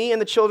between me and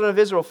the children of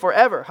Israel.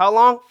 Forever. How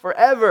long?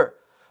 Forever.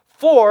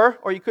 For,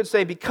 or you could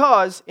say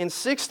because, in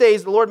 6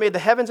 days the Lord made the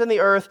heavens and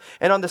the earth,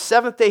 and on the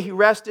 7th day he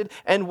rested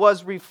and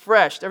was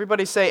refreshed.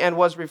 Everybody say, and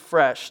was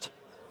refreshed.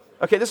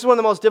 Okay, this is one of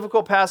the most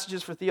difficult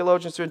passages for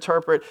theologians to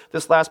interpret,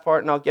 this last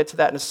part, and I'll get to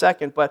that in a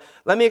second. But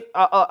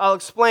I'll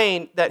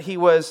explain that he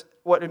was,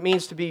 what it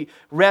means to be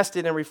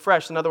rested and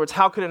refreshed. In other words,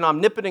 how could an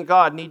omnipotent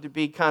God need to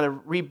be kind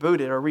of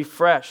rebooted or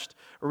refreshed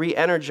or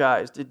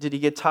re-energized? Did he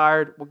get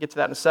tired? We'll get to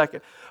that in a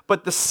second.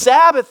 But the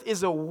Sabbath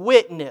is a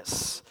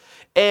witness.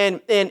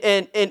 And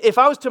if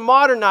I was to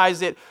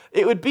modernize it,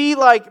 it would be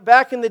like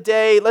back in the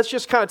day. Let's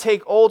just kind of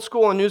take old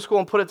school and new school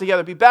and put it together.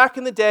 It'd be back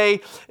in the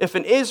day if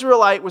an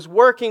Israelite was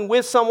working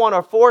with someone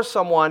or for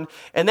someone,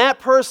 and that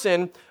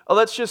person,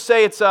 let's just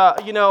say it's a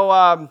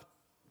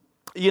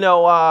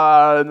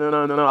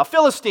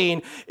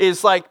Philistine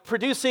is like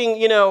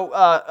producing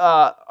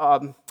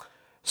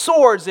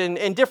swords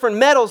and different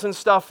metals and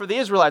stuff for the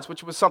Israelites,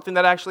 which was something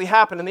that actually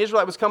happened. And the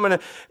Israelite was coming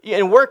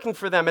and working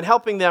for them and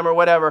helping them or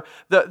whatever.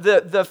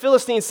 The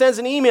Philistine sends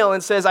an email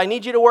and says, I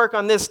need you to work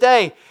on this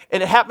day,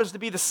 and it happens to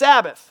be the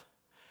Sabbath.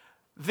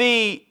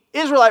 The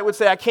Israelite would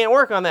say, I can't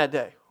work on that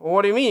day. Well,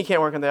 what do you mean you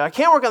can't work on that day? I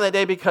can't work on that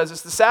day because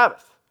it's the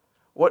Sabbath.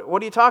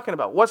 What are you talking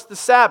about? What's the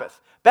Sabbath?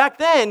 Back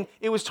then,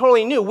 it was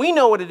totally new. We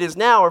know what it is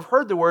now. I've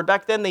heard the word.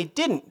 Back then, they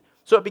didn't.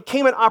 So it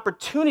became an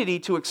opportunity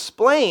to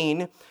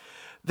explain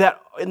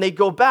that, and they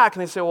go back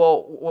and they say,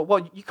 well,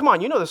 come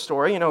on, you know the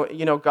story.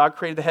 God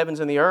created the heavens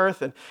and the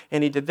earth, and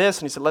he did this,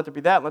 and he said, let there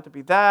be that, let there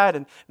be that.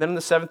 And then on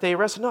the 7th day he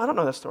rested. No, I don't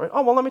know that story.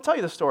 Oh, well, let me tell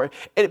you the story.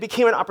 And it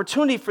became an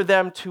opportunity for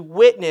them to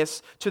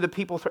witness to the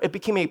people. It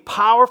became a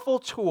powerful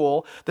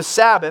tool, the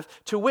Sabbath,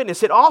 to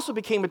witness. It also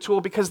became a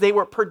tool because they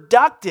were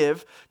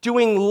productive,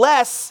 doing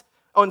less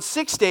on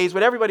 6 days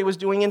what everybody was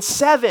doing in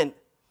 7.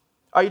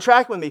 Are you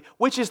tracking with me?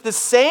 Which is the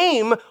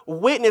same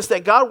witness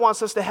that God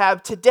wants us to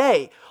have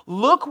today.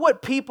 Look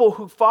what people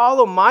who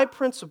follow my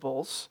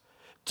principles,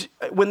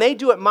 when they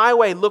do it my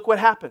way, look what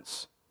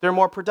happens. They're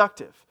more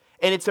productive.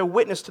 And it's a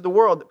witness to the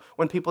world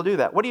when people do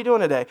that. What are you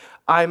doing today?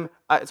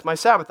 It's my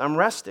Sabbath. I'm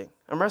resting.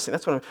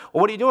 That's what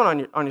what are you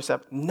doing on your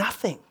Sabbath?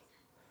 Nothing.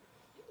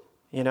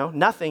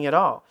 Nothing at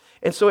all.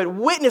 And so it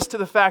witnessed to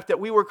the fact that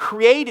we were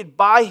created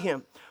by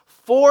him,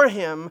 for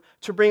him,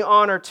 to bring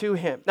honor to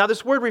him. Now,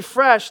 this word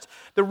refreshed,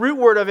 the root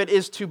word of it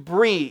is to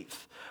breathe.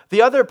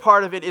 The other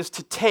part of it is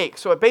to take.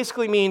 So it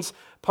basically means,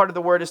 part of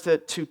the word is to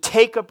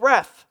take a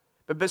breath.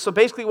 So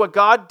basically what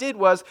God did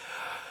was,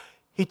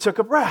 he took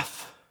a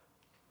breath.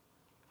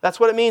 That's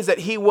what it means, that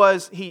he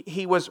was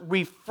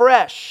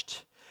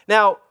refreshed.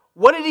 Now,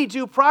 what did he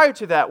do prior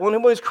to that? When he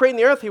was creating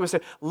the earth, he was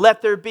saying,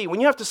 let there be.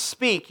 When you have to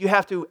speak, you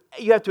have to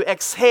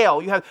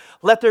exhale. You have,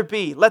 let there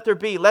be, let there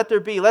be, let there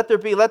be, let there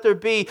be, let there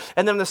be.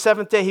 And then on the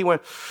 7th day,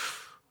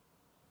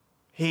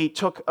 he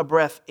took a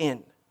breath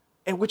in.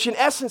 And which in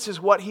essence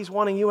is what he's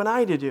wanting you and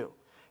I to do.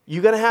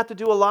 You're going to have to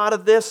do a lot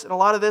of this and a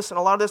lot of this and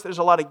a lot of this. There's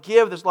a lot of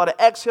give. There's a lot of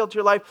exhale to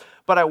your life.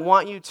 But I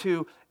want you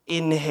to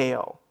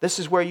inhale. This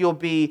is where you'll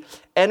be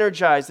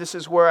energized. This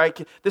is where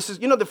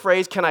the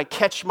phrase, can I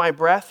catch my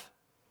breath?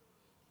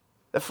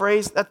 The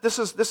phrase, that this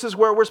is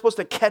where we're supposed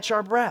to catch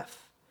our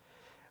breath.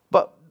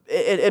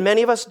 And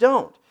many of us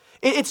don't.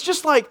 It's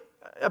just like,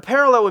 a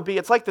parallel would be,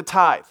 it's like the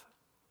tithe.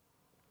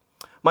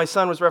 My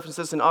son was referenced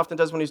this and often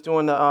does when he's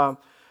doing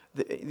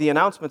the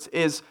announcements,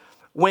 is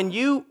when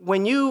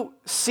you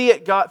see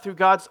it through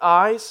God's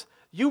eyes,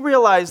 you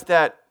realize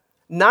that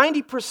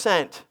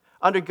 90%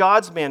 under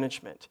God's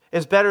management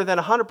is better than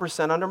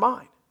 100% under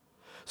mine.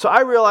 So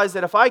I realize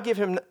that if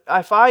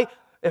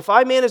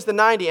I manage the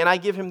 90 and I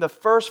give him the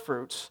first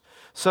fruits,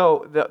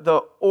 so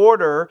the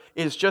order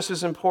is just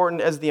as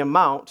important as the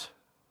amount,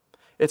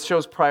 it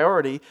shows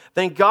priority,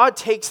 then God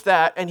takes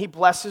that and he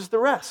blesses the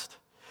rest.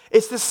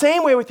 It's the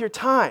same way with your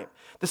time.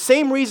 The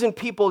same reason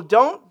people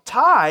don't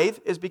tithe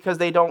is because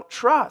they don't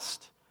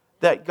trust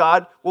that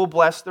God will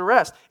bless the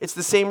rest. It's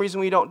the same reason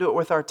we don't do it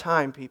with our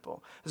time,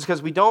 people. It's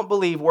because we don't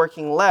believe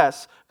working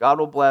less, God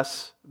will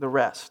bless the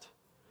rest.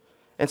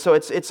 And so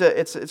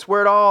it's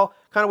where it all,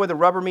 kind of where the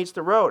rubber meets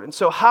the road. And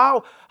so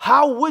how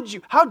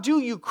do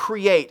you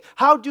create?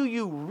 How do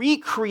you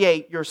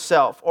recreate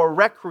yourself or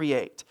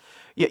recreate?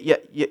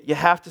 You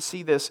have to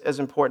see this as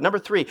important. Number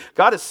 3,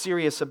 God is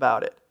serious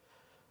about it.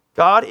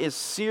 God is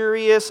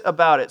serious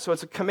about it. So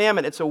it's a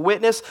commandment, it's a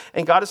witness,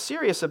 and God is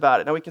serious about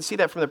it. Now we can see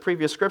that from the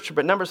previous scripture,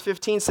 but Numbers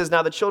 15 says,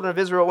 now the children of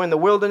Israel were in the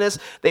wilderness.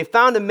 They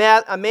found a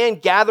man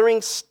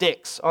gathering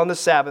sticks on the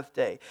Sabbath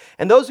day.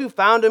 And those who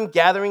found him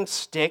gathering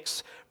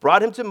sticks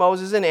brought him to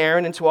Moses and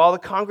Aaron and to all the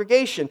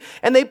congregation.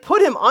 And they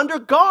put him under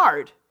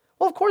guard.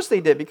 Well, of course they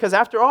did, because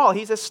after all,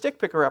 he's a stick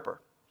picker-upper.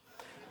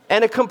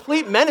 And a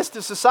complete menace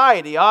to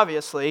society,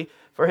 obviously,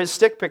 for his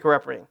stick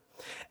picker-uppering.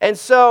 And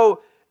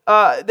so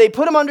they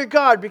put him under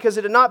guard because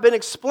it had not been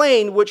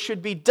explained what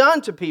should be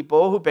done to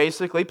people who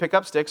basically pick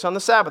up sticks on the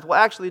Sabbath. Well,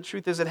 actually, the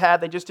truth is it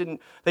had. They just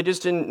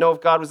didn't know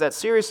if God was that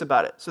serious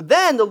about it. So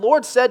then the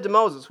Lord said to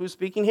Moses, who's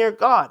speaking here?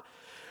 God.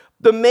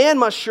 The man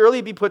must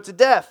surely be put to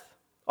death.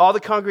 All the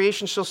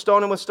congregation shall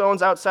stone him with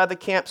stones outside the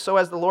camp, so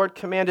as the Lord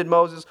commanded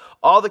Moses.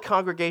 All the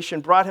congregation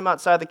brought him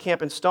outside the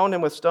camp and stoned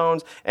him with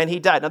stones, and he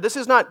died. Now, this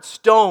is not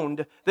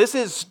stoned. This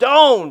is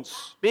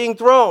stones being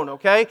thrown,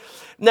 okay?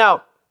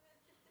 Now,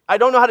 I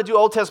don't know how to do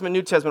Old Testament,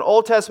 New Testament.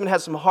 Old Testament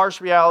has some harsh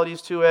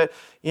realities to it.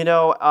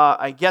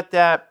 I get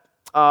that.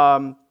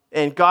 And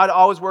God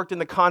always worked in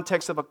the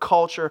context of a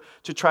culture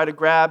to try to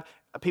grab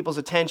people's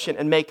attention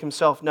and make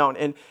himself known.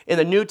 And in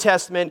the New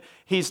Testament,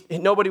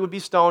 nobody would be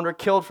stoned or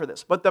killed for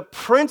this. But the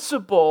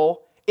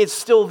principle is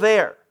still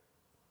there,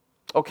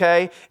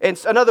 okay? And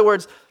in other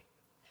words,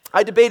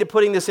 I debated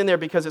putting this in there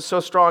because it's so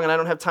strong and I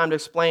don't have time to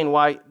explain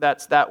why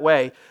that's that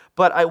way.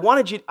 But I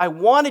wanted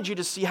you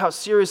to see how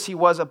serious he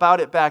was about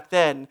it back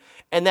then,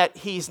 and that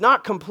he's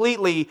not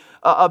completely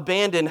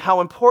abandoned how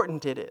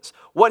important it is.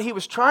 What he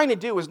was trying to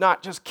do was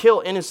not just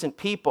kill innocent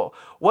people.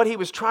 What he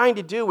was trying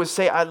to do was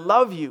say, I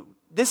love you.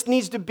 This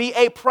needs to be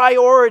a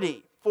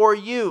priority for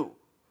you.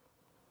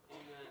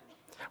 Amen.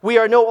 We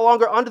are no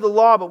longer under the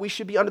law, but we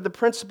should be under the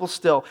principle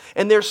still.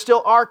 And there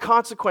still are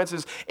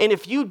consequences. And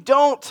if you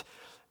don't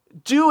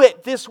do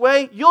it this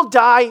way, you'll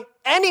die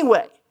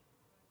anyway.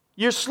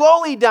 You're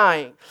slowly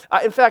dying.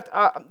 In fact,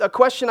 a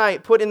question I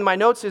put in my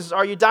notes is,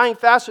 are you dying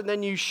faster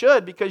than you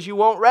should because you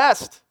won't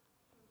rest?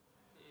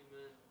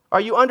 Amen. Are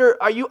you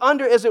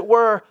under, as it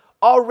were,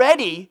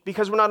 already,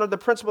 because we're not under the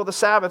principle of the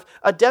Sabbath,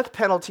 a death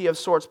penalty of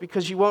sorts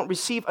because you won't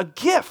receive a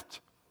gift?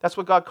 That's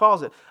what God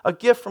calls it, a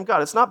gift from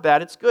God. It's not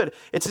bad, it's good.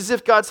 It's as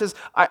if God says,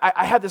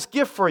 I have this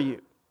gift for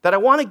you that I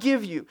want to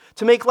give you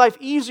to make life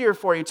easier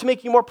for you, to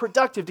make you more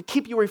productive, to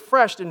keep you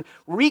refreshed and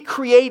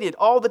recreated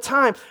all the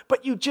time,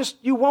 but you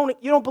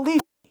don't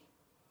believe me.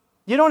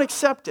 You don't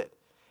accept it.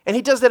 And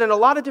he does that in a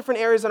lot of different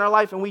areas in our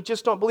life, and we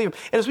just don't believe him.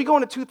 And as we go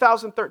into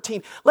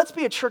 2013, let's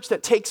be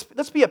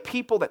a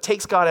people that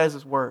takes God as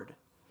his word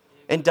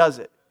and does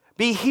it.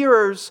 Be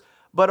hearers,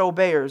 but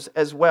obeyers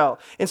as well.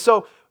 And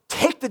so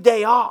take the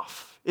day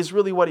off is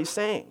really what he's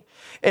saying.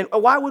 And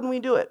why wouldn't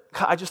we do it?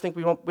 I just think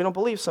we don't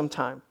believe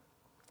sometimes.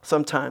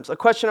 A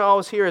question I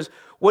always hear is,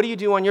 what do you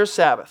do on your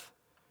Sabbath?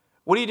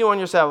 What do you do on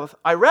your Sabbath?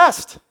 I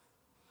rest.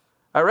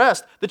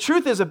 The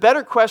truth is, a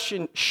better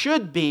question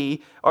should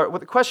be, or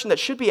the question that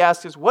should be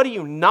asked is, what do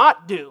you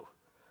not do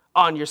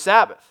on your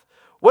Sabbath?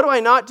 What do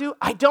I not do?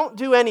 I don't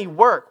do any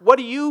work. What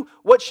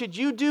should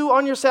you do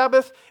on your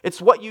Sabbath?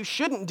 It's what you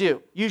shouldn't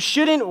do. You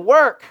shouldn't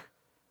work.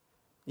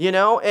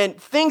 And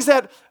things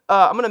that,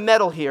 I'm going to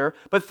meddle here,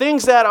 but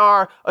things that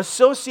are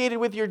associated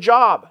with your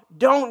job,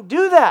 don't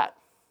do that.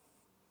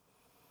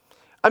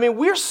 I mean,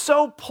 we're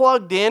so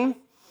plugged in.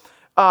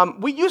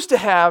 We used to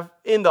have,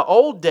 in the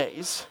old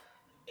days,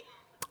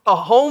 a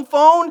home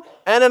phone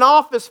and an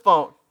office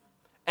phone,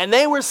 and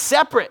they were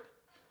separate.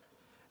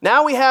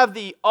 Now we have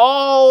the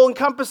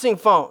all-encompassing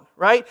phone,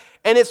 right?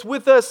 And it's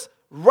with us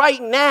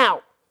right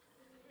now,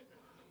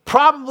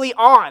 probably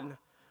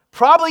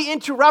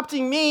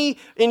interrupting me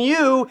and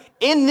you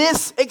in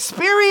this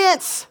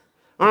experience.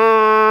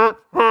 I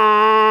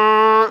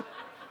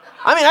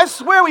mean, I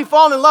swear we've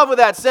fallen in love with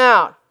that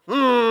sound.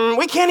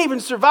 We can't even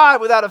survive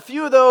without a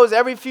few of those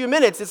every few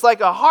minutes. It's like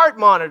a heart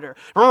monitor.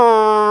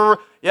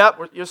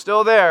 Yep, you're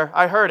still there.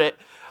 I heard it.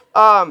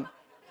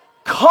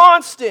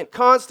 Constant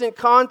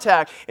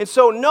contact. And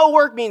so no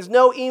work means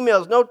no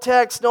emails, no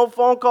texts, no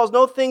phone calls,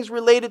 no things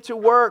related to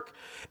work.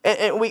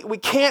 And we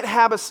can't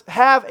have a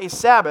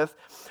Sabbath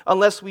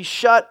unless we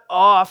shut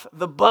off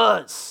the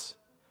buzz.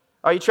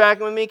 Are you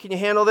tracking with me? Can you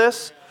handle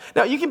this?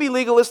 Now, you can be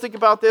legalistic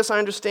about this, I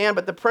understand,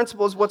 but the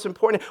principle is what's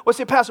important. Well,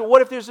 say, Pastor,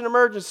 what if there's an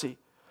emergency?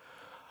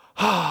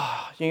 You're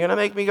going to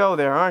make me go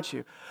there, aren't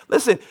you?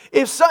 Listen,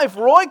 if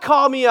Roy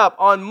called me up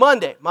on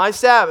Monday, my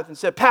Sabbath, and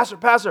said,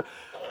 Pastor,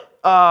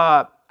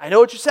 I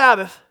know it's your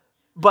Sabbath,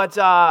 but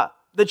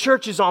the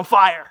church is on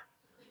fire.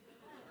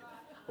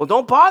 Well,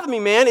 don't bother me,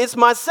 man. It's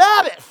my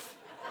Sabbath.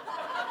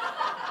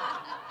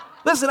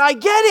 Listen, I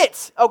get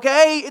it,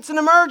 okay? It's an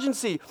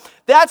emergency.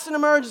 That's an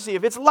emergency.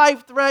 If it's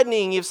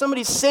life-threatening, if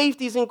somebody's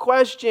safety is in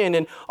question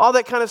and all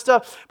that kind of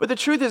stuff. But the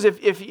truth is,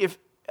 if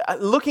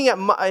looking at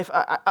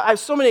I have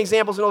so many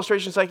examples and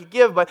illustrations I could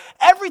give, but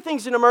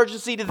everything's an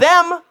emergency to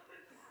them.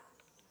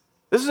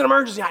 This is an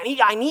emergency.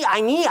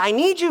 I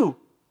need you.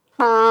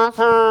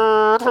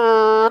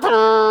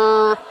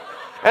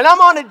 And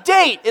I'm on a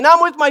date, and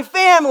I'm with my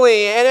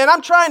family, and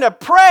I'm trying to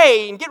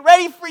pray and get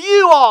ready for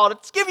you all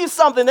to give you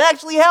something to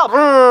actually help.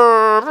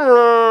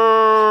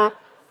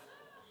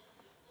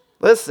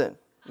 Listen,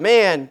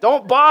 man,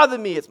 don't bother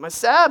me. It's my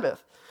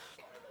Sabbath.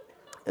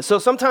 And so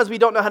sometimes we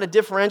don't know how to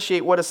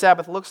differentiate what a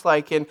Sabbath looks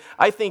like, and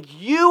I think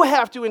you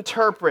have to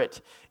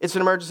interpret it's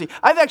an emergency.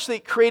 I've actually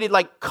created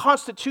like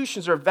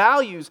constitutions or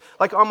values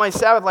like on my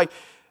Sabbath, like,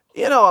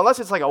 unless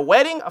it's like a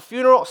wedding, a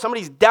funeral,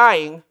 somebody's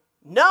dying,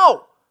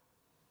 no.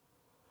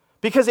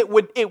 Because it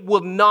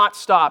will not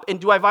stop. And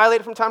do I violate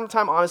it from time to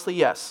time? Honestly,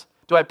 yes.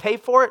 Do I pay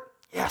for it?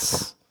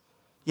 Yes.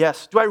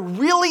 Yes. Do I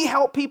really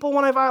help people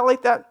when I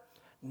violate that?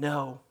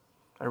 No,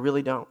 I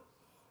really don't.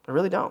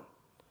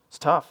 It's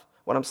tough,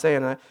 what I'm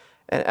saying.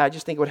 And I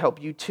just think it would help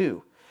you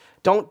too.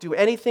 Don't do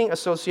anything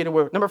associated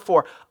with. Number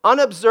 4,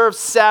 unobserved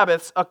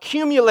Sabbaths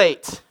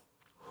accumulate.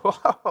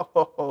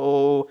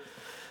 Whoa.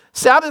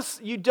 Sabbaths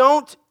you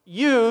don't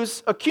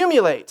use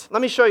accumulate.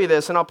 Let me show you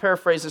this, and I'll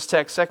paraphrase this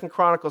text, 2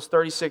 Chronicles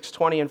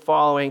 36:20 and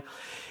following.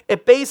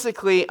 It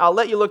basically, I'll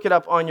let you look it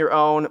up on your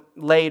own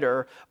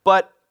later,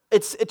 but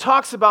it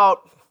talks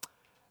about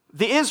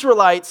the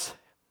Israelites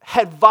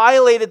had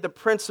violated the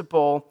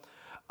principle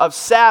of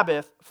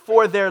Sabbath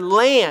for their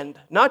land,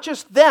 not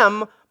just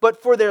them,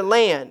 but for their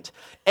land.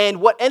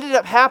 And what ended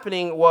up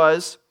happening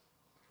was,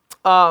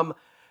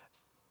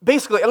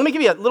 basically, let me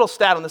give you a little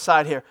stat on the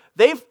side here.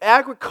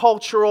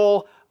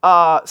 Agricultural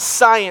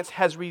science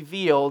has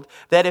revealed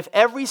that if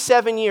every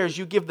 7 years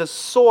you give the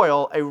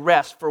soil a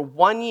rest for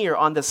 1 year,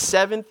 on the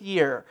 7th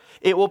year,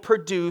 it will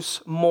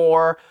produce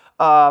more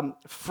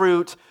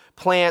fruit,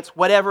 plants,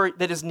 whatever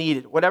that is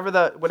needed, whatever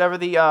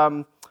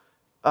the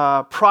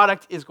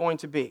product is going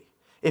to be.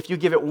 If you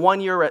give it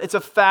 1 year rest, it's a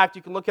fact.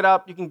 You can look it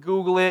up. You can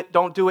Google it.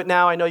 Don't do it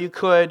now. I know you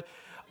could.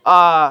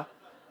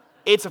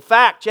 It's a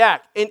fact,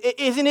 Jack. And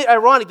isn't it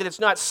ironic that it's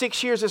not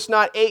 6 years, it's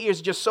not 8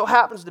 years, it just so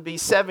happens to be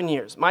 7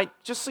 years? Might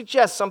just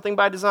suggest something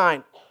by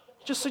design.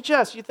 Just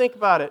suggest, you think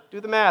about it. Do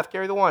the math,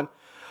 carry the one.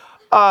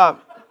 I'm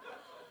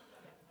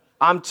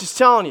just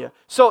telling you.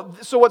 So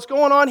what's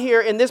going on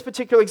here in this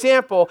particular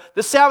example,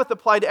 the Sabbath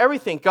applied to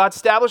everything. God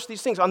established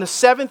these things. On the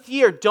 7th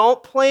year,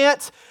 don't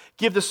plant,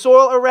 give the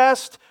soil a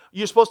rest.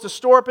 You're supposed to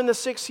store up in the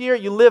 6th year.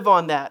 You live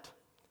on that.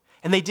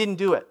 And they didn't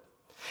do it.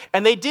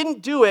 And they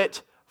didn't do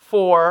it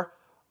for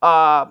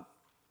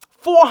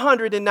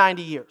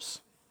 490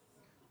 years.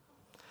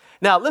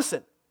 Now,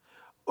 listen.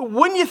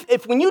 When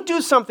you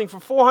do something for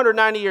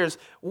 490 years,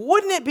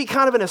 wouldn't it be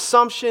kind of an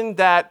assumption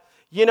that,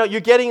 you're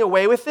getting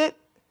away with it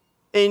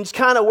and it's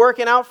kind of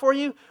working out for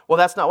you? Well,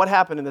 that's not what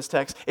happened in this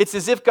text. It's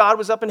as if God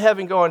was up in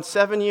heaven going,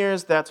 7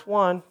 years, that's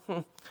 1.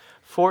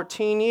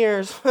 14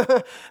 years,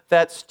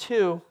 that's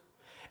 2.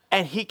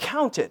 And he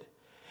counted.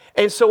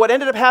 And so what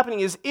ended up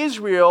happening is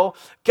Israel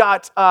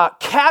got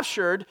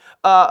captured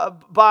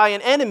by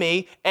an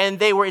enemy, and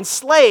they were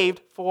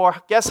enslaved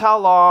for, guess how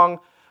long?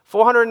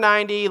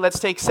 490, let's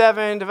take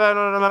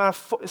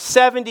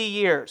 70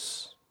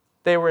 years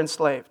they were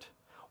enslaved.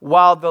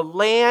 While the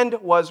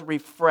land was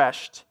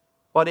refreshed,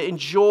 while it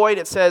enjoyed,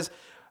 it says,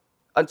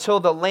 until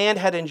the land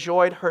had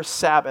enjoyed her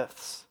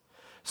Sabbaths.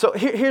 So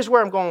here's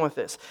where I'm going with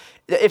this.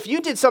 If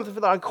you did something for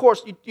that, of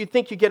course, you'd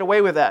think you'd get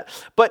away with that.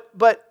 But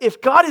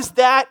if God is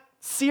that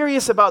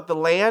serious about the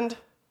land,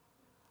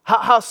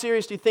 how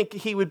serious do you think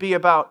he would be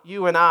about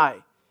you and I,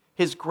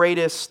 his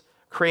greatest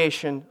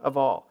creation of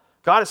all?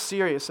 God is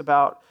serious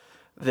about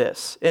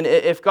this. And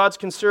if God's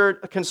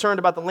concerned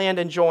about the land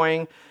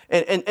enjoying,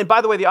 and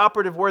by the way, the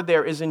operative word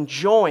there is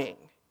enjoying.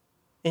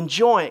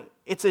 Enjoying.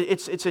 It's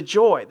a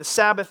joy. The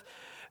Sabbath,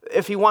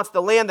 if he wants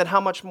the land, then how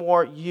much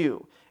more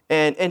you?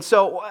 And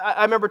so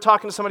I remember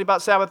talking to somebody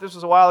about Sabbath, this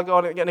was a while ago,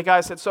 and a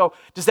guy said, so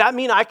does that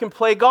mean I can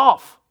play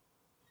golf?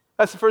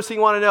 That's the first thing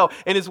he wanted to know.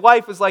 And his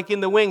wife was like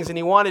in the wings, and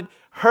he wanted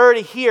her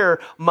to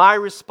hear my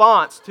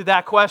response to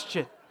that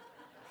question.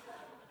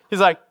 He's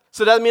like,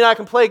 so does that mean I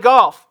can play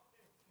golf,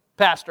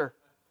 Pastor?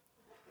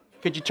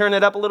 Could you turn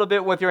it up a little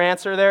bit with your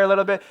answer there a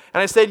little bit?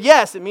 And I said,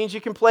 yes, it means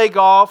you can play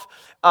golf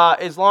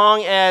as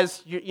long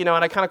as, and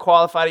I kind of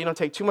qualified it. You don't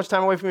take too much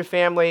time away from your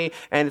family,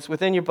 and it's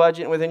within your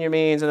budget and within your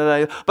means.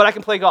 But I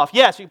can play golf.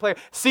 Yes, you can play.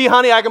 See,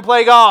 honey, I can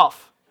play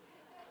golf.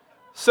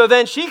 So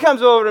then she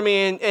comes over to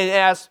me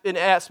and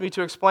asks me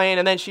to explain,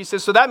 and then she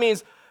says, so that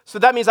means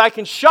I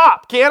can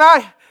shop, can't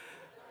I?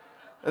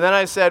 And then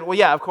I said, well,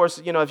 yeah, of course,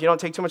 if you don't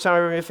take too much time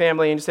away from your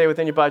family and you stay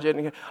within your budget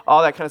and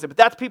all that kind of stuff. But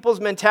that's people's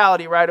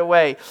mentality right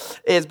away.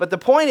 But the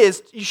point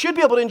is, you should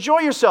be able to enjoy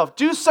yourself.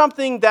 Do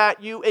something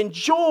that you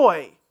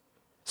enjoy.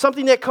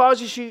 Something that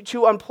causes you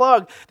to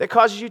unplug, that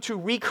causes you to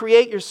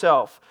recreate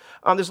yourself.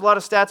 There's a lot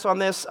of stats on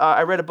this.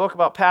 I read a book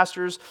about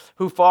pastors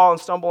who fall and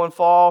stumble and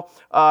fall,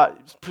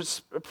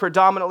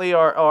 predominantly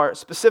or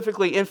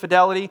specifically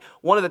infidelity.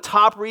 One of the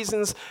top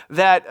reasons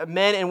that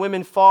men and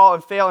women fall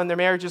and fail in their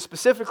marriages,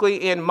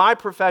 specifically in my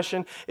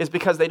profession, is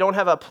because they don't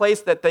have a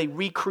place that they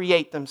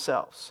recreate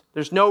themselves.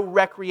 There's no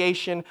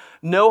recreation,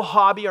 no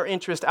hobby or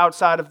interest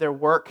outside of their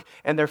work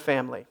and their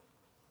family.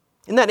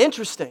 Isn't that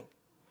interesting?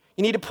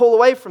 You need to pull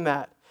away from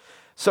that.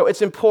 So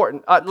it's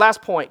important.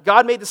 Last point.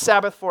 God made the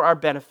Sabbath for our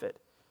benefit.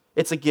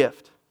 It's a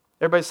gift.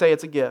 Everybody say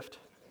it's a gift.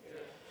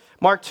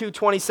 Mark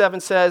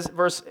 2:27 says,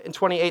 verse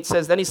 28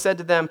 says, then he said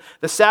to them,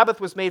 the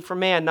Sabbath was made for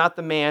man, not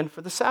the man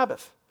for the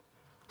Sabbath.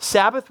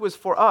 Sabbath was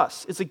for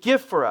us. It's a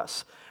gift for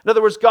us. In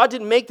other words, God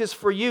didn't make this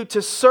for you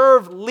to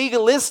serve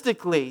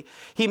legalistically.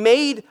 He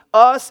made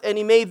us and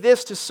he made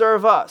this to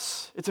serve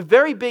us. It's a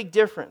very big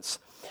difference.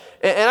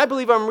 And I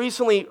believe I'm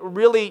recently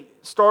really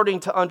starting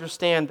to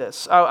understand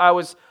this. I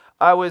just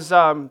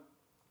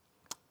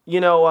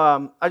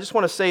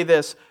want to say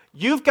this.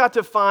 You've got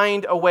to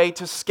find a way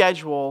to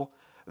schedule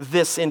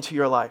this into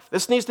your life.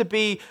 This needs to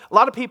be, a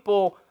lot of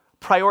people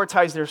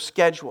prioritize their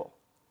schedule,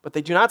 but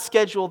they do not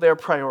schedule their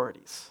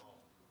priorities.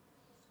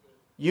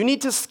 You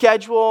need to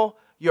schedule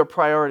your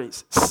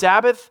priorities.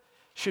 Sabbath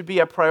should be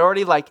a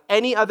priority like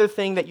any other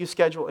thing that you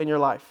schedule in your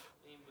life.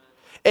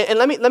 And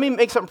let me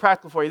make something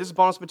practical for you. This is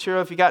bonus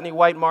material. If you got any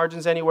white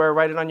margins anywhere,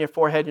 write it on your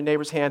forehead, your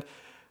neighbor's hand.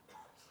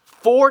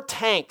 4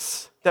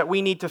 tanks that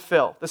we need to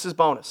fill. This is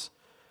bonus.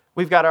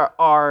 We've got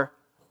our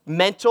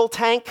mental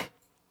tank,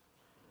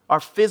 our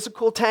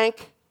physical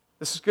tank.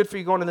 This is good for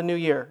you going into the new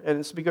year, and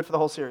this will be good for the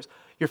whole series.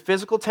 Your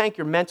physical tank,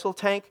 your mental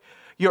tank,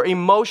 your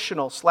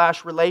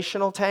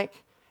emotional/relational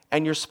tank,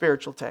 and your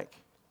spiritual tank.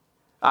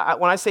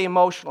 When I say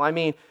emotional, I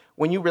mean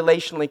when you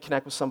relationally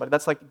connect with somebody.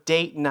 That's like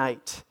date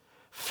night,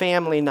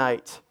 family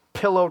night,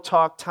 pillow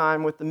talk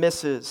time with the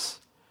missus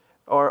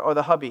or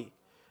the hubby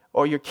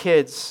or your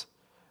kids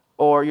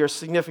or your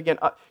significant,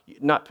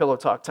 not pillow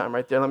talk time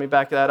right there. Let me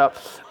back that up.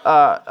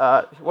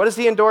 What is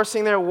he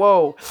endorsing there?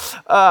 Whoa.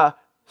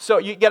 So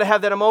you got to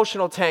have that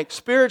emotional tank.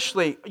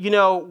 Spiritually,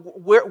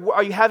 where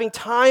are you having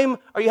time?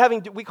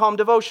 We call them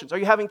devotions. Are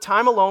you having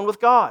time alone with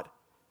God?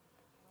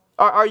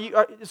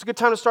 It's a good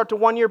time to start the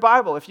 1-year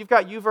Bible. If you've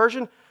got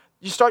YouVersion,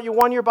 you start your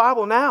 1-year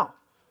Bible now.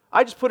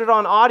 I just put it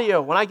on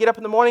audio. When I get up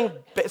in the morning,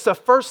 it's the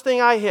first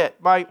thing I hit,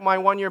 my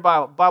 1-year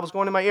Bible. Bible's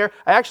going in my ear.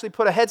 I actually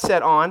put a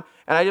headset on,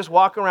 and I just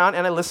walk around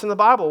and I listen to the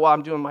Bible while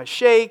I'm doing my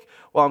shake,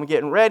 while I'm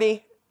getting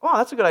ready. Oh,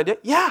 that's a good idea.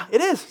 Yeah,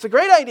 it is. It's a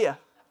great idea.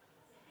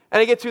 And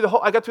I got through the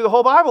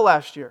whole Bible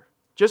last year,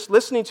 just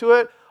listening to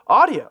it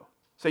audio.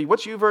 So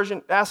what's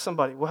YouVersion? Ask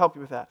somebody. We'll help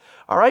you with that.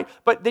 All right?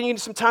 But then you need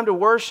some time to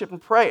worship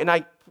and pray. And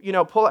I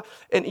pull out,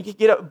 and you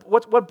get up,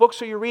 what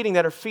books are you reading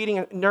that are feeding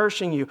and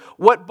nourishing you?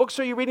 What books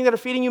are you reading that are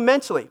feeding you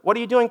mentally? What are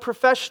you doing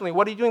professionally?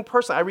 What are you doing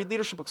personally? I read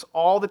leadership books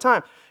all the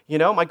time.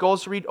 My goal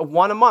is to read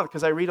 1 a month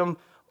because I read them.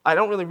 I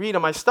don't really read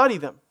them. I study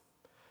them.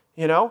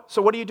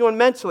 So what are you doing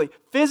mentally?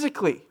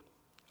 Physically.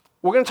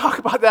 We're going to talk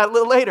about that a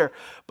little later.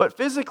 But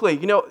physically,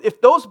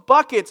 if those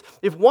buckets,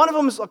 if one of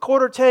them is a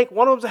quarter tank,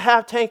 one of them is a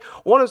half tank,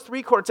 one is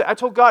 3/4 tank, I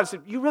told God, I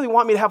said, you really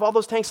want me to have all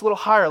those tanks a little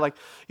higher, like,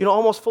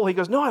 almost full? He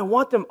goes, no, I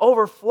want them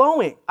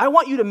overflowing. I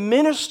want you to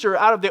minister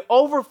out of the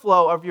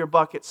overflow of your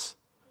buckets.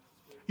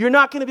 You're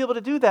not going to be able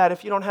to do that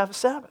if you don't have a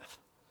Sabbath,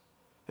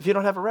 if you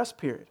don't have a rest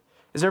period.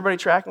 Is everybody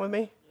tracking with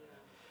me?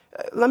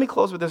 Let me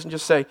close with this and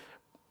just say,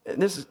 I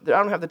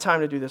don't have the time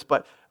to do this,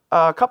 but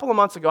a couple of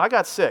months ago, I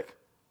got sick.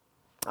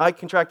 I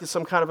contracted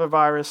some kind of a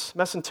virus,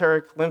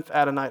 mesenteric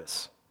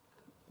lymphadenitis.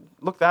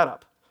 Look that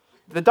up.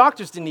 The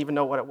doctors didn't even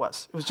know what it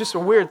was. It was just a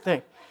weird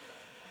thing.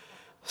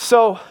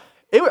 So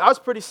I was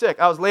pretty sick.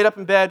 I was laid up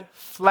in bed,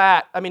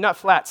 side,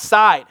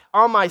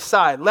 on my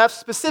side.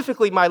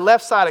 Specifically my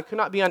left side. I could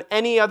not be on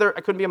any other, I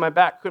couldn't be on my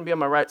back, couldn't be on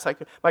my right side.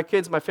 My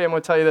kids, my family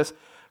will tell you this,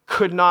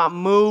 could not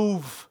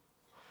move.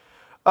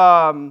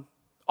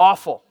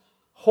 Awful.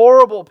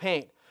 Horrible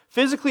pain.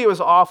 Physically, it was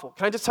awful.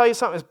 Can I just tell you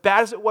something? As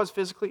bad as it was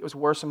physically, it was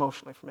worse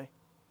emotionally for me.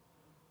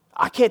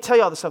 I can't tell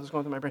you all the stuff that's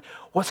going through my brain.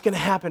 What's going to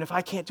happen if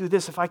I can't do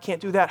this, if I can't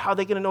do that? How are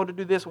they going to know to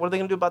do this? What are they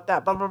going to do about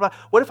that? Blah, blah, blah.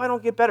 What if I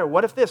don't get better?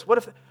 What if this? What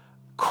if...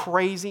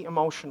 Crazy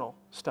emotional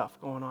stuff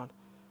going on.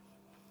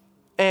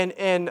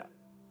 And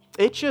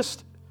it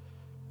just...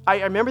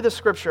 I remember the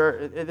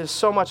scripture. There's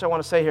so much I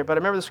want to say here, but I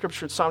remember the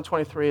scripture in Psalm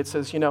 23. It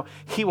says,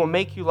 He will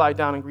make you lie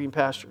down in green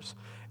pastures.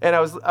 And I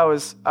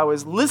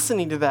was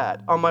listening to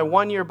that on my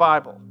 1-year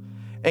Bible.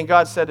 And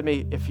God said to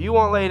me, if you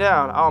won't lay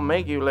down, I'll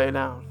make you lay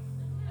down.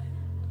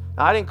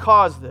 Now, I didn't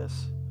cause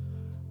this,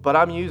 but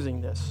I'm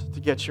using this to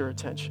get your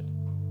attention.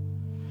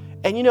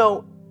 And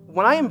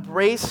when I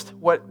embraced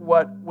what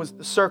was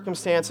the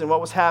circumstance and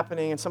what was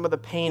happening and some of the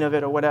pain of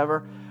it or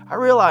whatever, I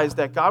realized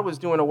that God was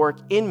doing a work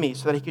in me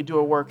so that he could do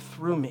a work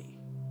through me.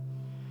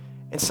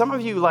 And some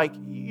of you,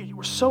 you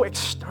were so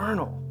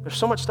external. There's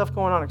so much stuff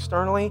going on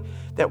externally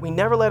that we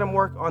never let him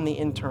work on the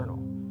internal.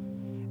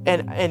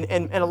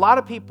 And a lot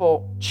of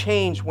people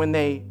change when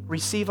they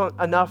receive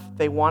enough,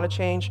 they want to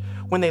change.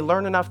 When they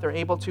learn enough, they're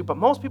able to. But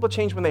most people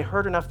change when they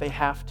hurt enough, they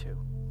have to.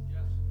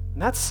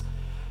 And that's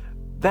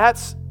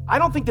I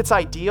don't think that's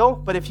ideal,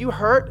 but if you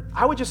hurt,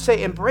 I would just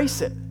say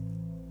embrace it.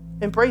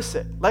 Embrace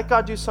it. Let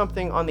God do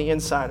something on the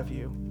inside of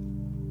you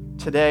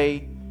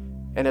today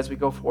and as we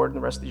go forward in the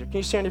rest of the year. Can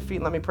you stand on your feet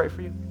and let me pray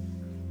for you?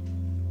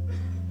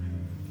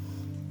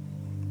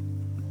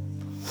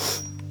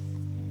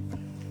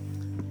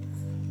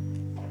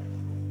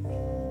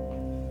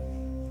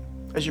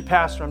 As your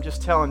pastor, I'm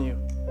just telling you,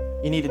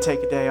 you need to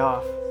take a day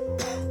off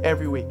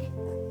every week.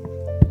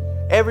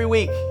 Every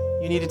week,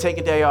 you need to take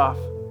a day off.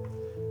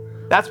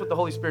 That's what the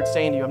Holy Spirit's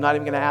saying to you. I'm not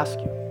even going to ask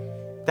you.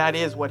 That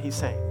is what he's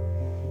saying.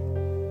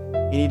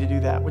 You need to do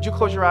that. Would you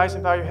close your eyes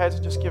and bow your heads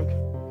and just give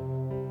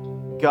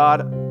God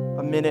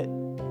a minute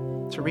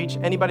to reach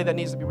anybody that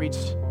needs to be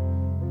reached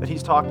that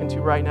he's talking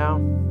to right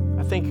now?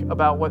 I think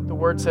about what the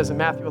word says in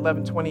Matthew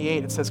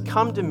 11:28. It says,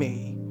 come to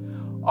me,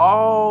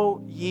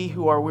 all ye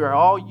who are weary,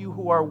 all you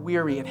who are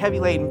weary and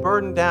heavy laden,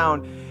 burdened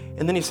down.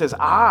 And then he says,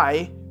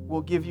 I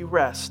will give you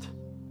rest.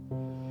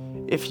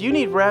 If you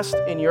need rest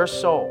in your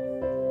soul,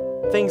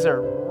 things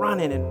are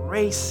running and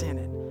racing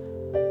and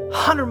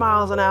 100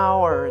 miles an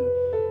hour and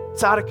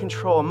it's out of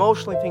control.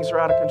 Emotionally, things are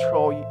out of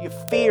control. You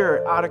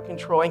fear out of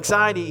control.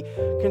 Anxiety,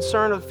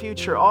 concern of the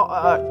future,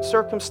 all,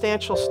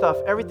 circumstantial stuff.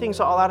 Everything's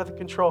all out of the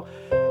control.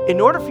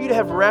 In order for you to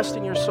have rest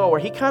in your soul,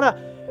 where he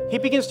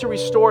begins to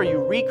restore you,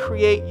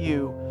 recreate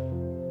you,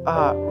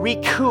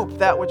 recoup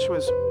that which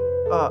was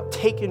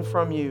taken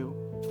from you,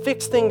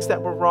 fix things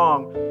that were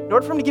wrong. In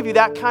order for him to give you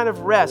that kind of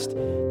rest,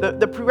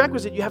 the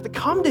prerequisite, you have to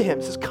come to him.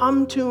 He says,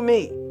 come to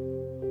me.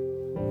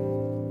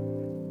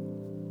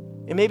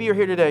 And maybe you're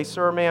here today,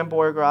 sir, man,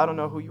 boy, or girl, I don't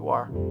know who you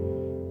are,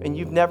 and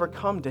you've never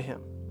come to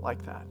him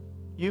like that.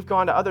 You've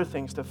gone to other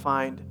things to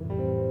find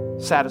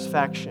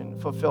satisfaction,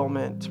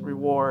 fulfillment,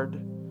 reward,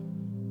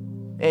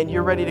 and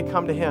you're ready to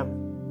come to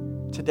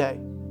him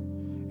today.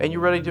 And you're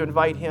ready to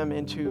invite him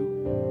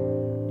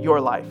into your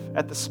life.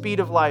 At the speed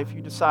of life,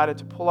 you decided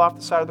to pull off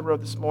the side of the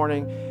road this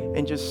morning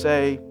and just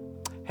say,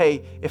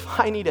 hey, if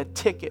I need a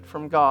ticket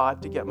from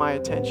God to get my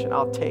attention,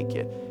 I'll take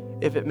it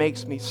if it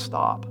makes me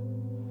stop.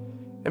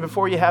 And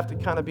before you have to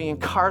kind of be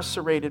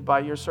incarcerated by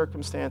your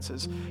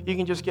circumstances, you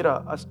can just get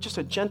just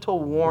a gentle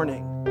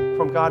warning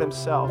from God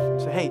himself. And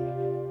say, hey,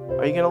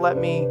 are you going to let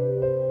me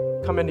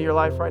come into your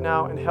life right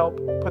now and help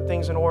put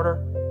things in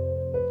order?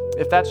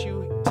 If that's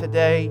you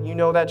today, you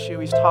know that's you.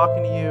 He's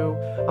talking to you.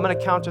 I'm going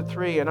to count to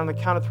 3, and on the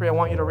count of 3, I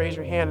want you to raise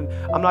your hand. And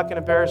I'm not going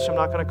to embarrass you. I'm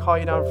not going to call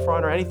you down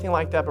front or anything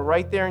like that. But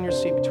right there in your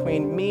seat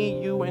between me,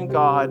 you, and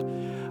God,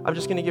 I'm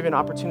just going to give you an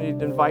opportunity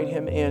to invite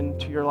him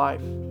into your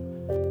life.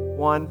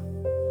 1,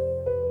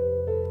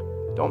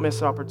 don't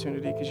miss an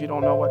opportunity because you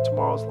don't know what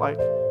tomorrow's like.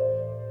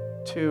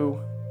 2,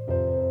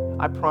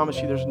 I promise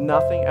you there's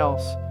nothing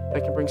else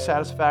that can bring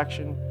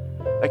satisfaction,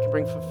 that can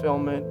bring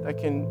fulfillment, that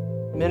can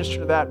minister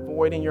to that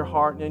void in your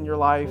heart and in your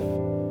life.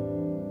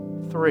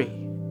 3,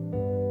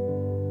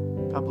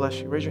 God bless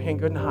you. Raise your hand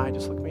good and high.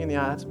 Just look me in the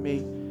eye. That's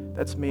me.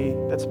 That's me.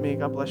 That's me.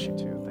 God bless you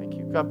too. Thank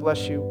you. God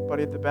bless you,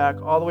 buddy at the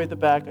back. All the way at the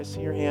back, I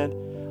see your hand.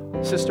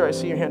 Sister, I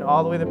see your hand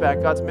all the way at the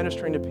back. God's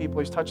ministering to people.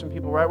 He's touching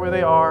people right where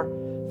they are.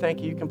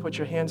 Thank you. You can put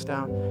your hands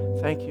down.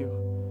 Thank you.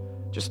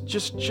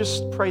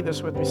 Just pray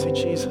this with me. Say,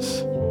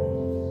 Jesus.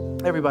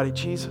 Everybody,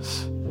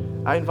 Jesus,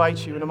 I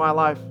invite you into my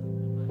life.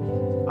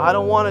 I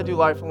don't want to do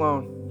life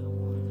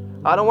alone.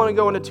 I don't want to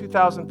go into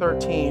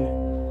 2013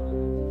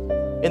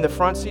 in the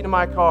front seat of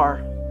my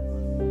car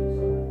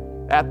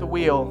at the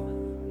wheel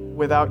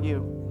without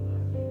you.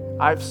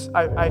 I've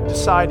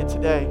decided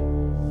today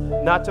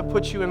not to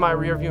put you in my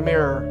rearview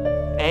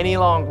mirror any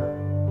longer.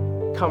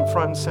 Come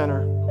front and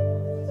center.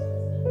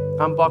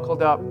 I'm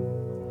buckled up,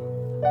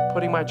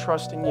 putting my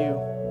trust in you,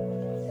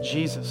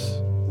 Jesus,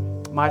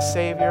 my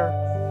Savior,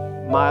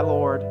 my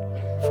Lord,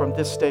 from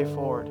this day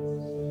forward,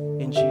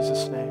 in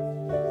Jesus' name.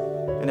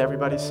 And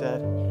everybody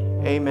said,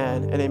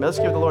 amen and amen. Let's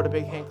give the Lord a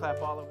big hand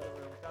clap all over.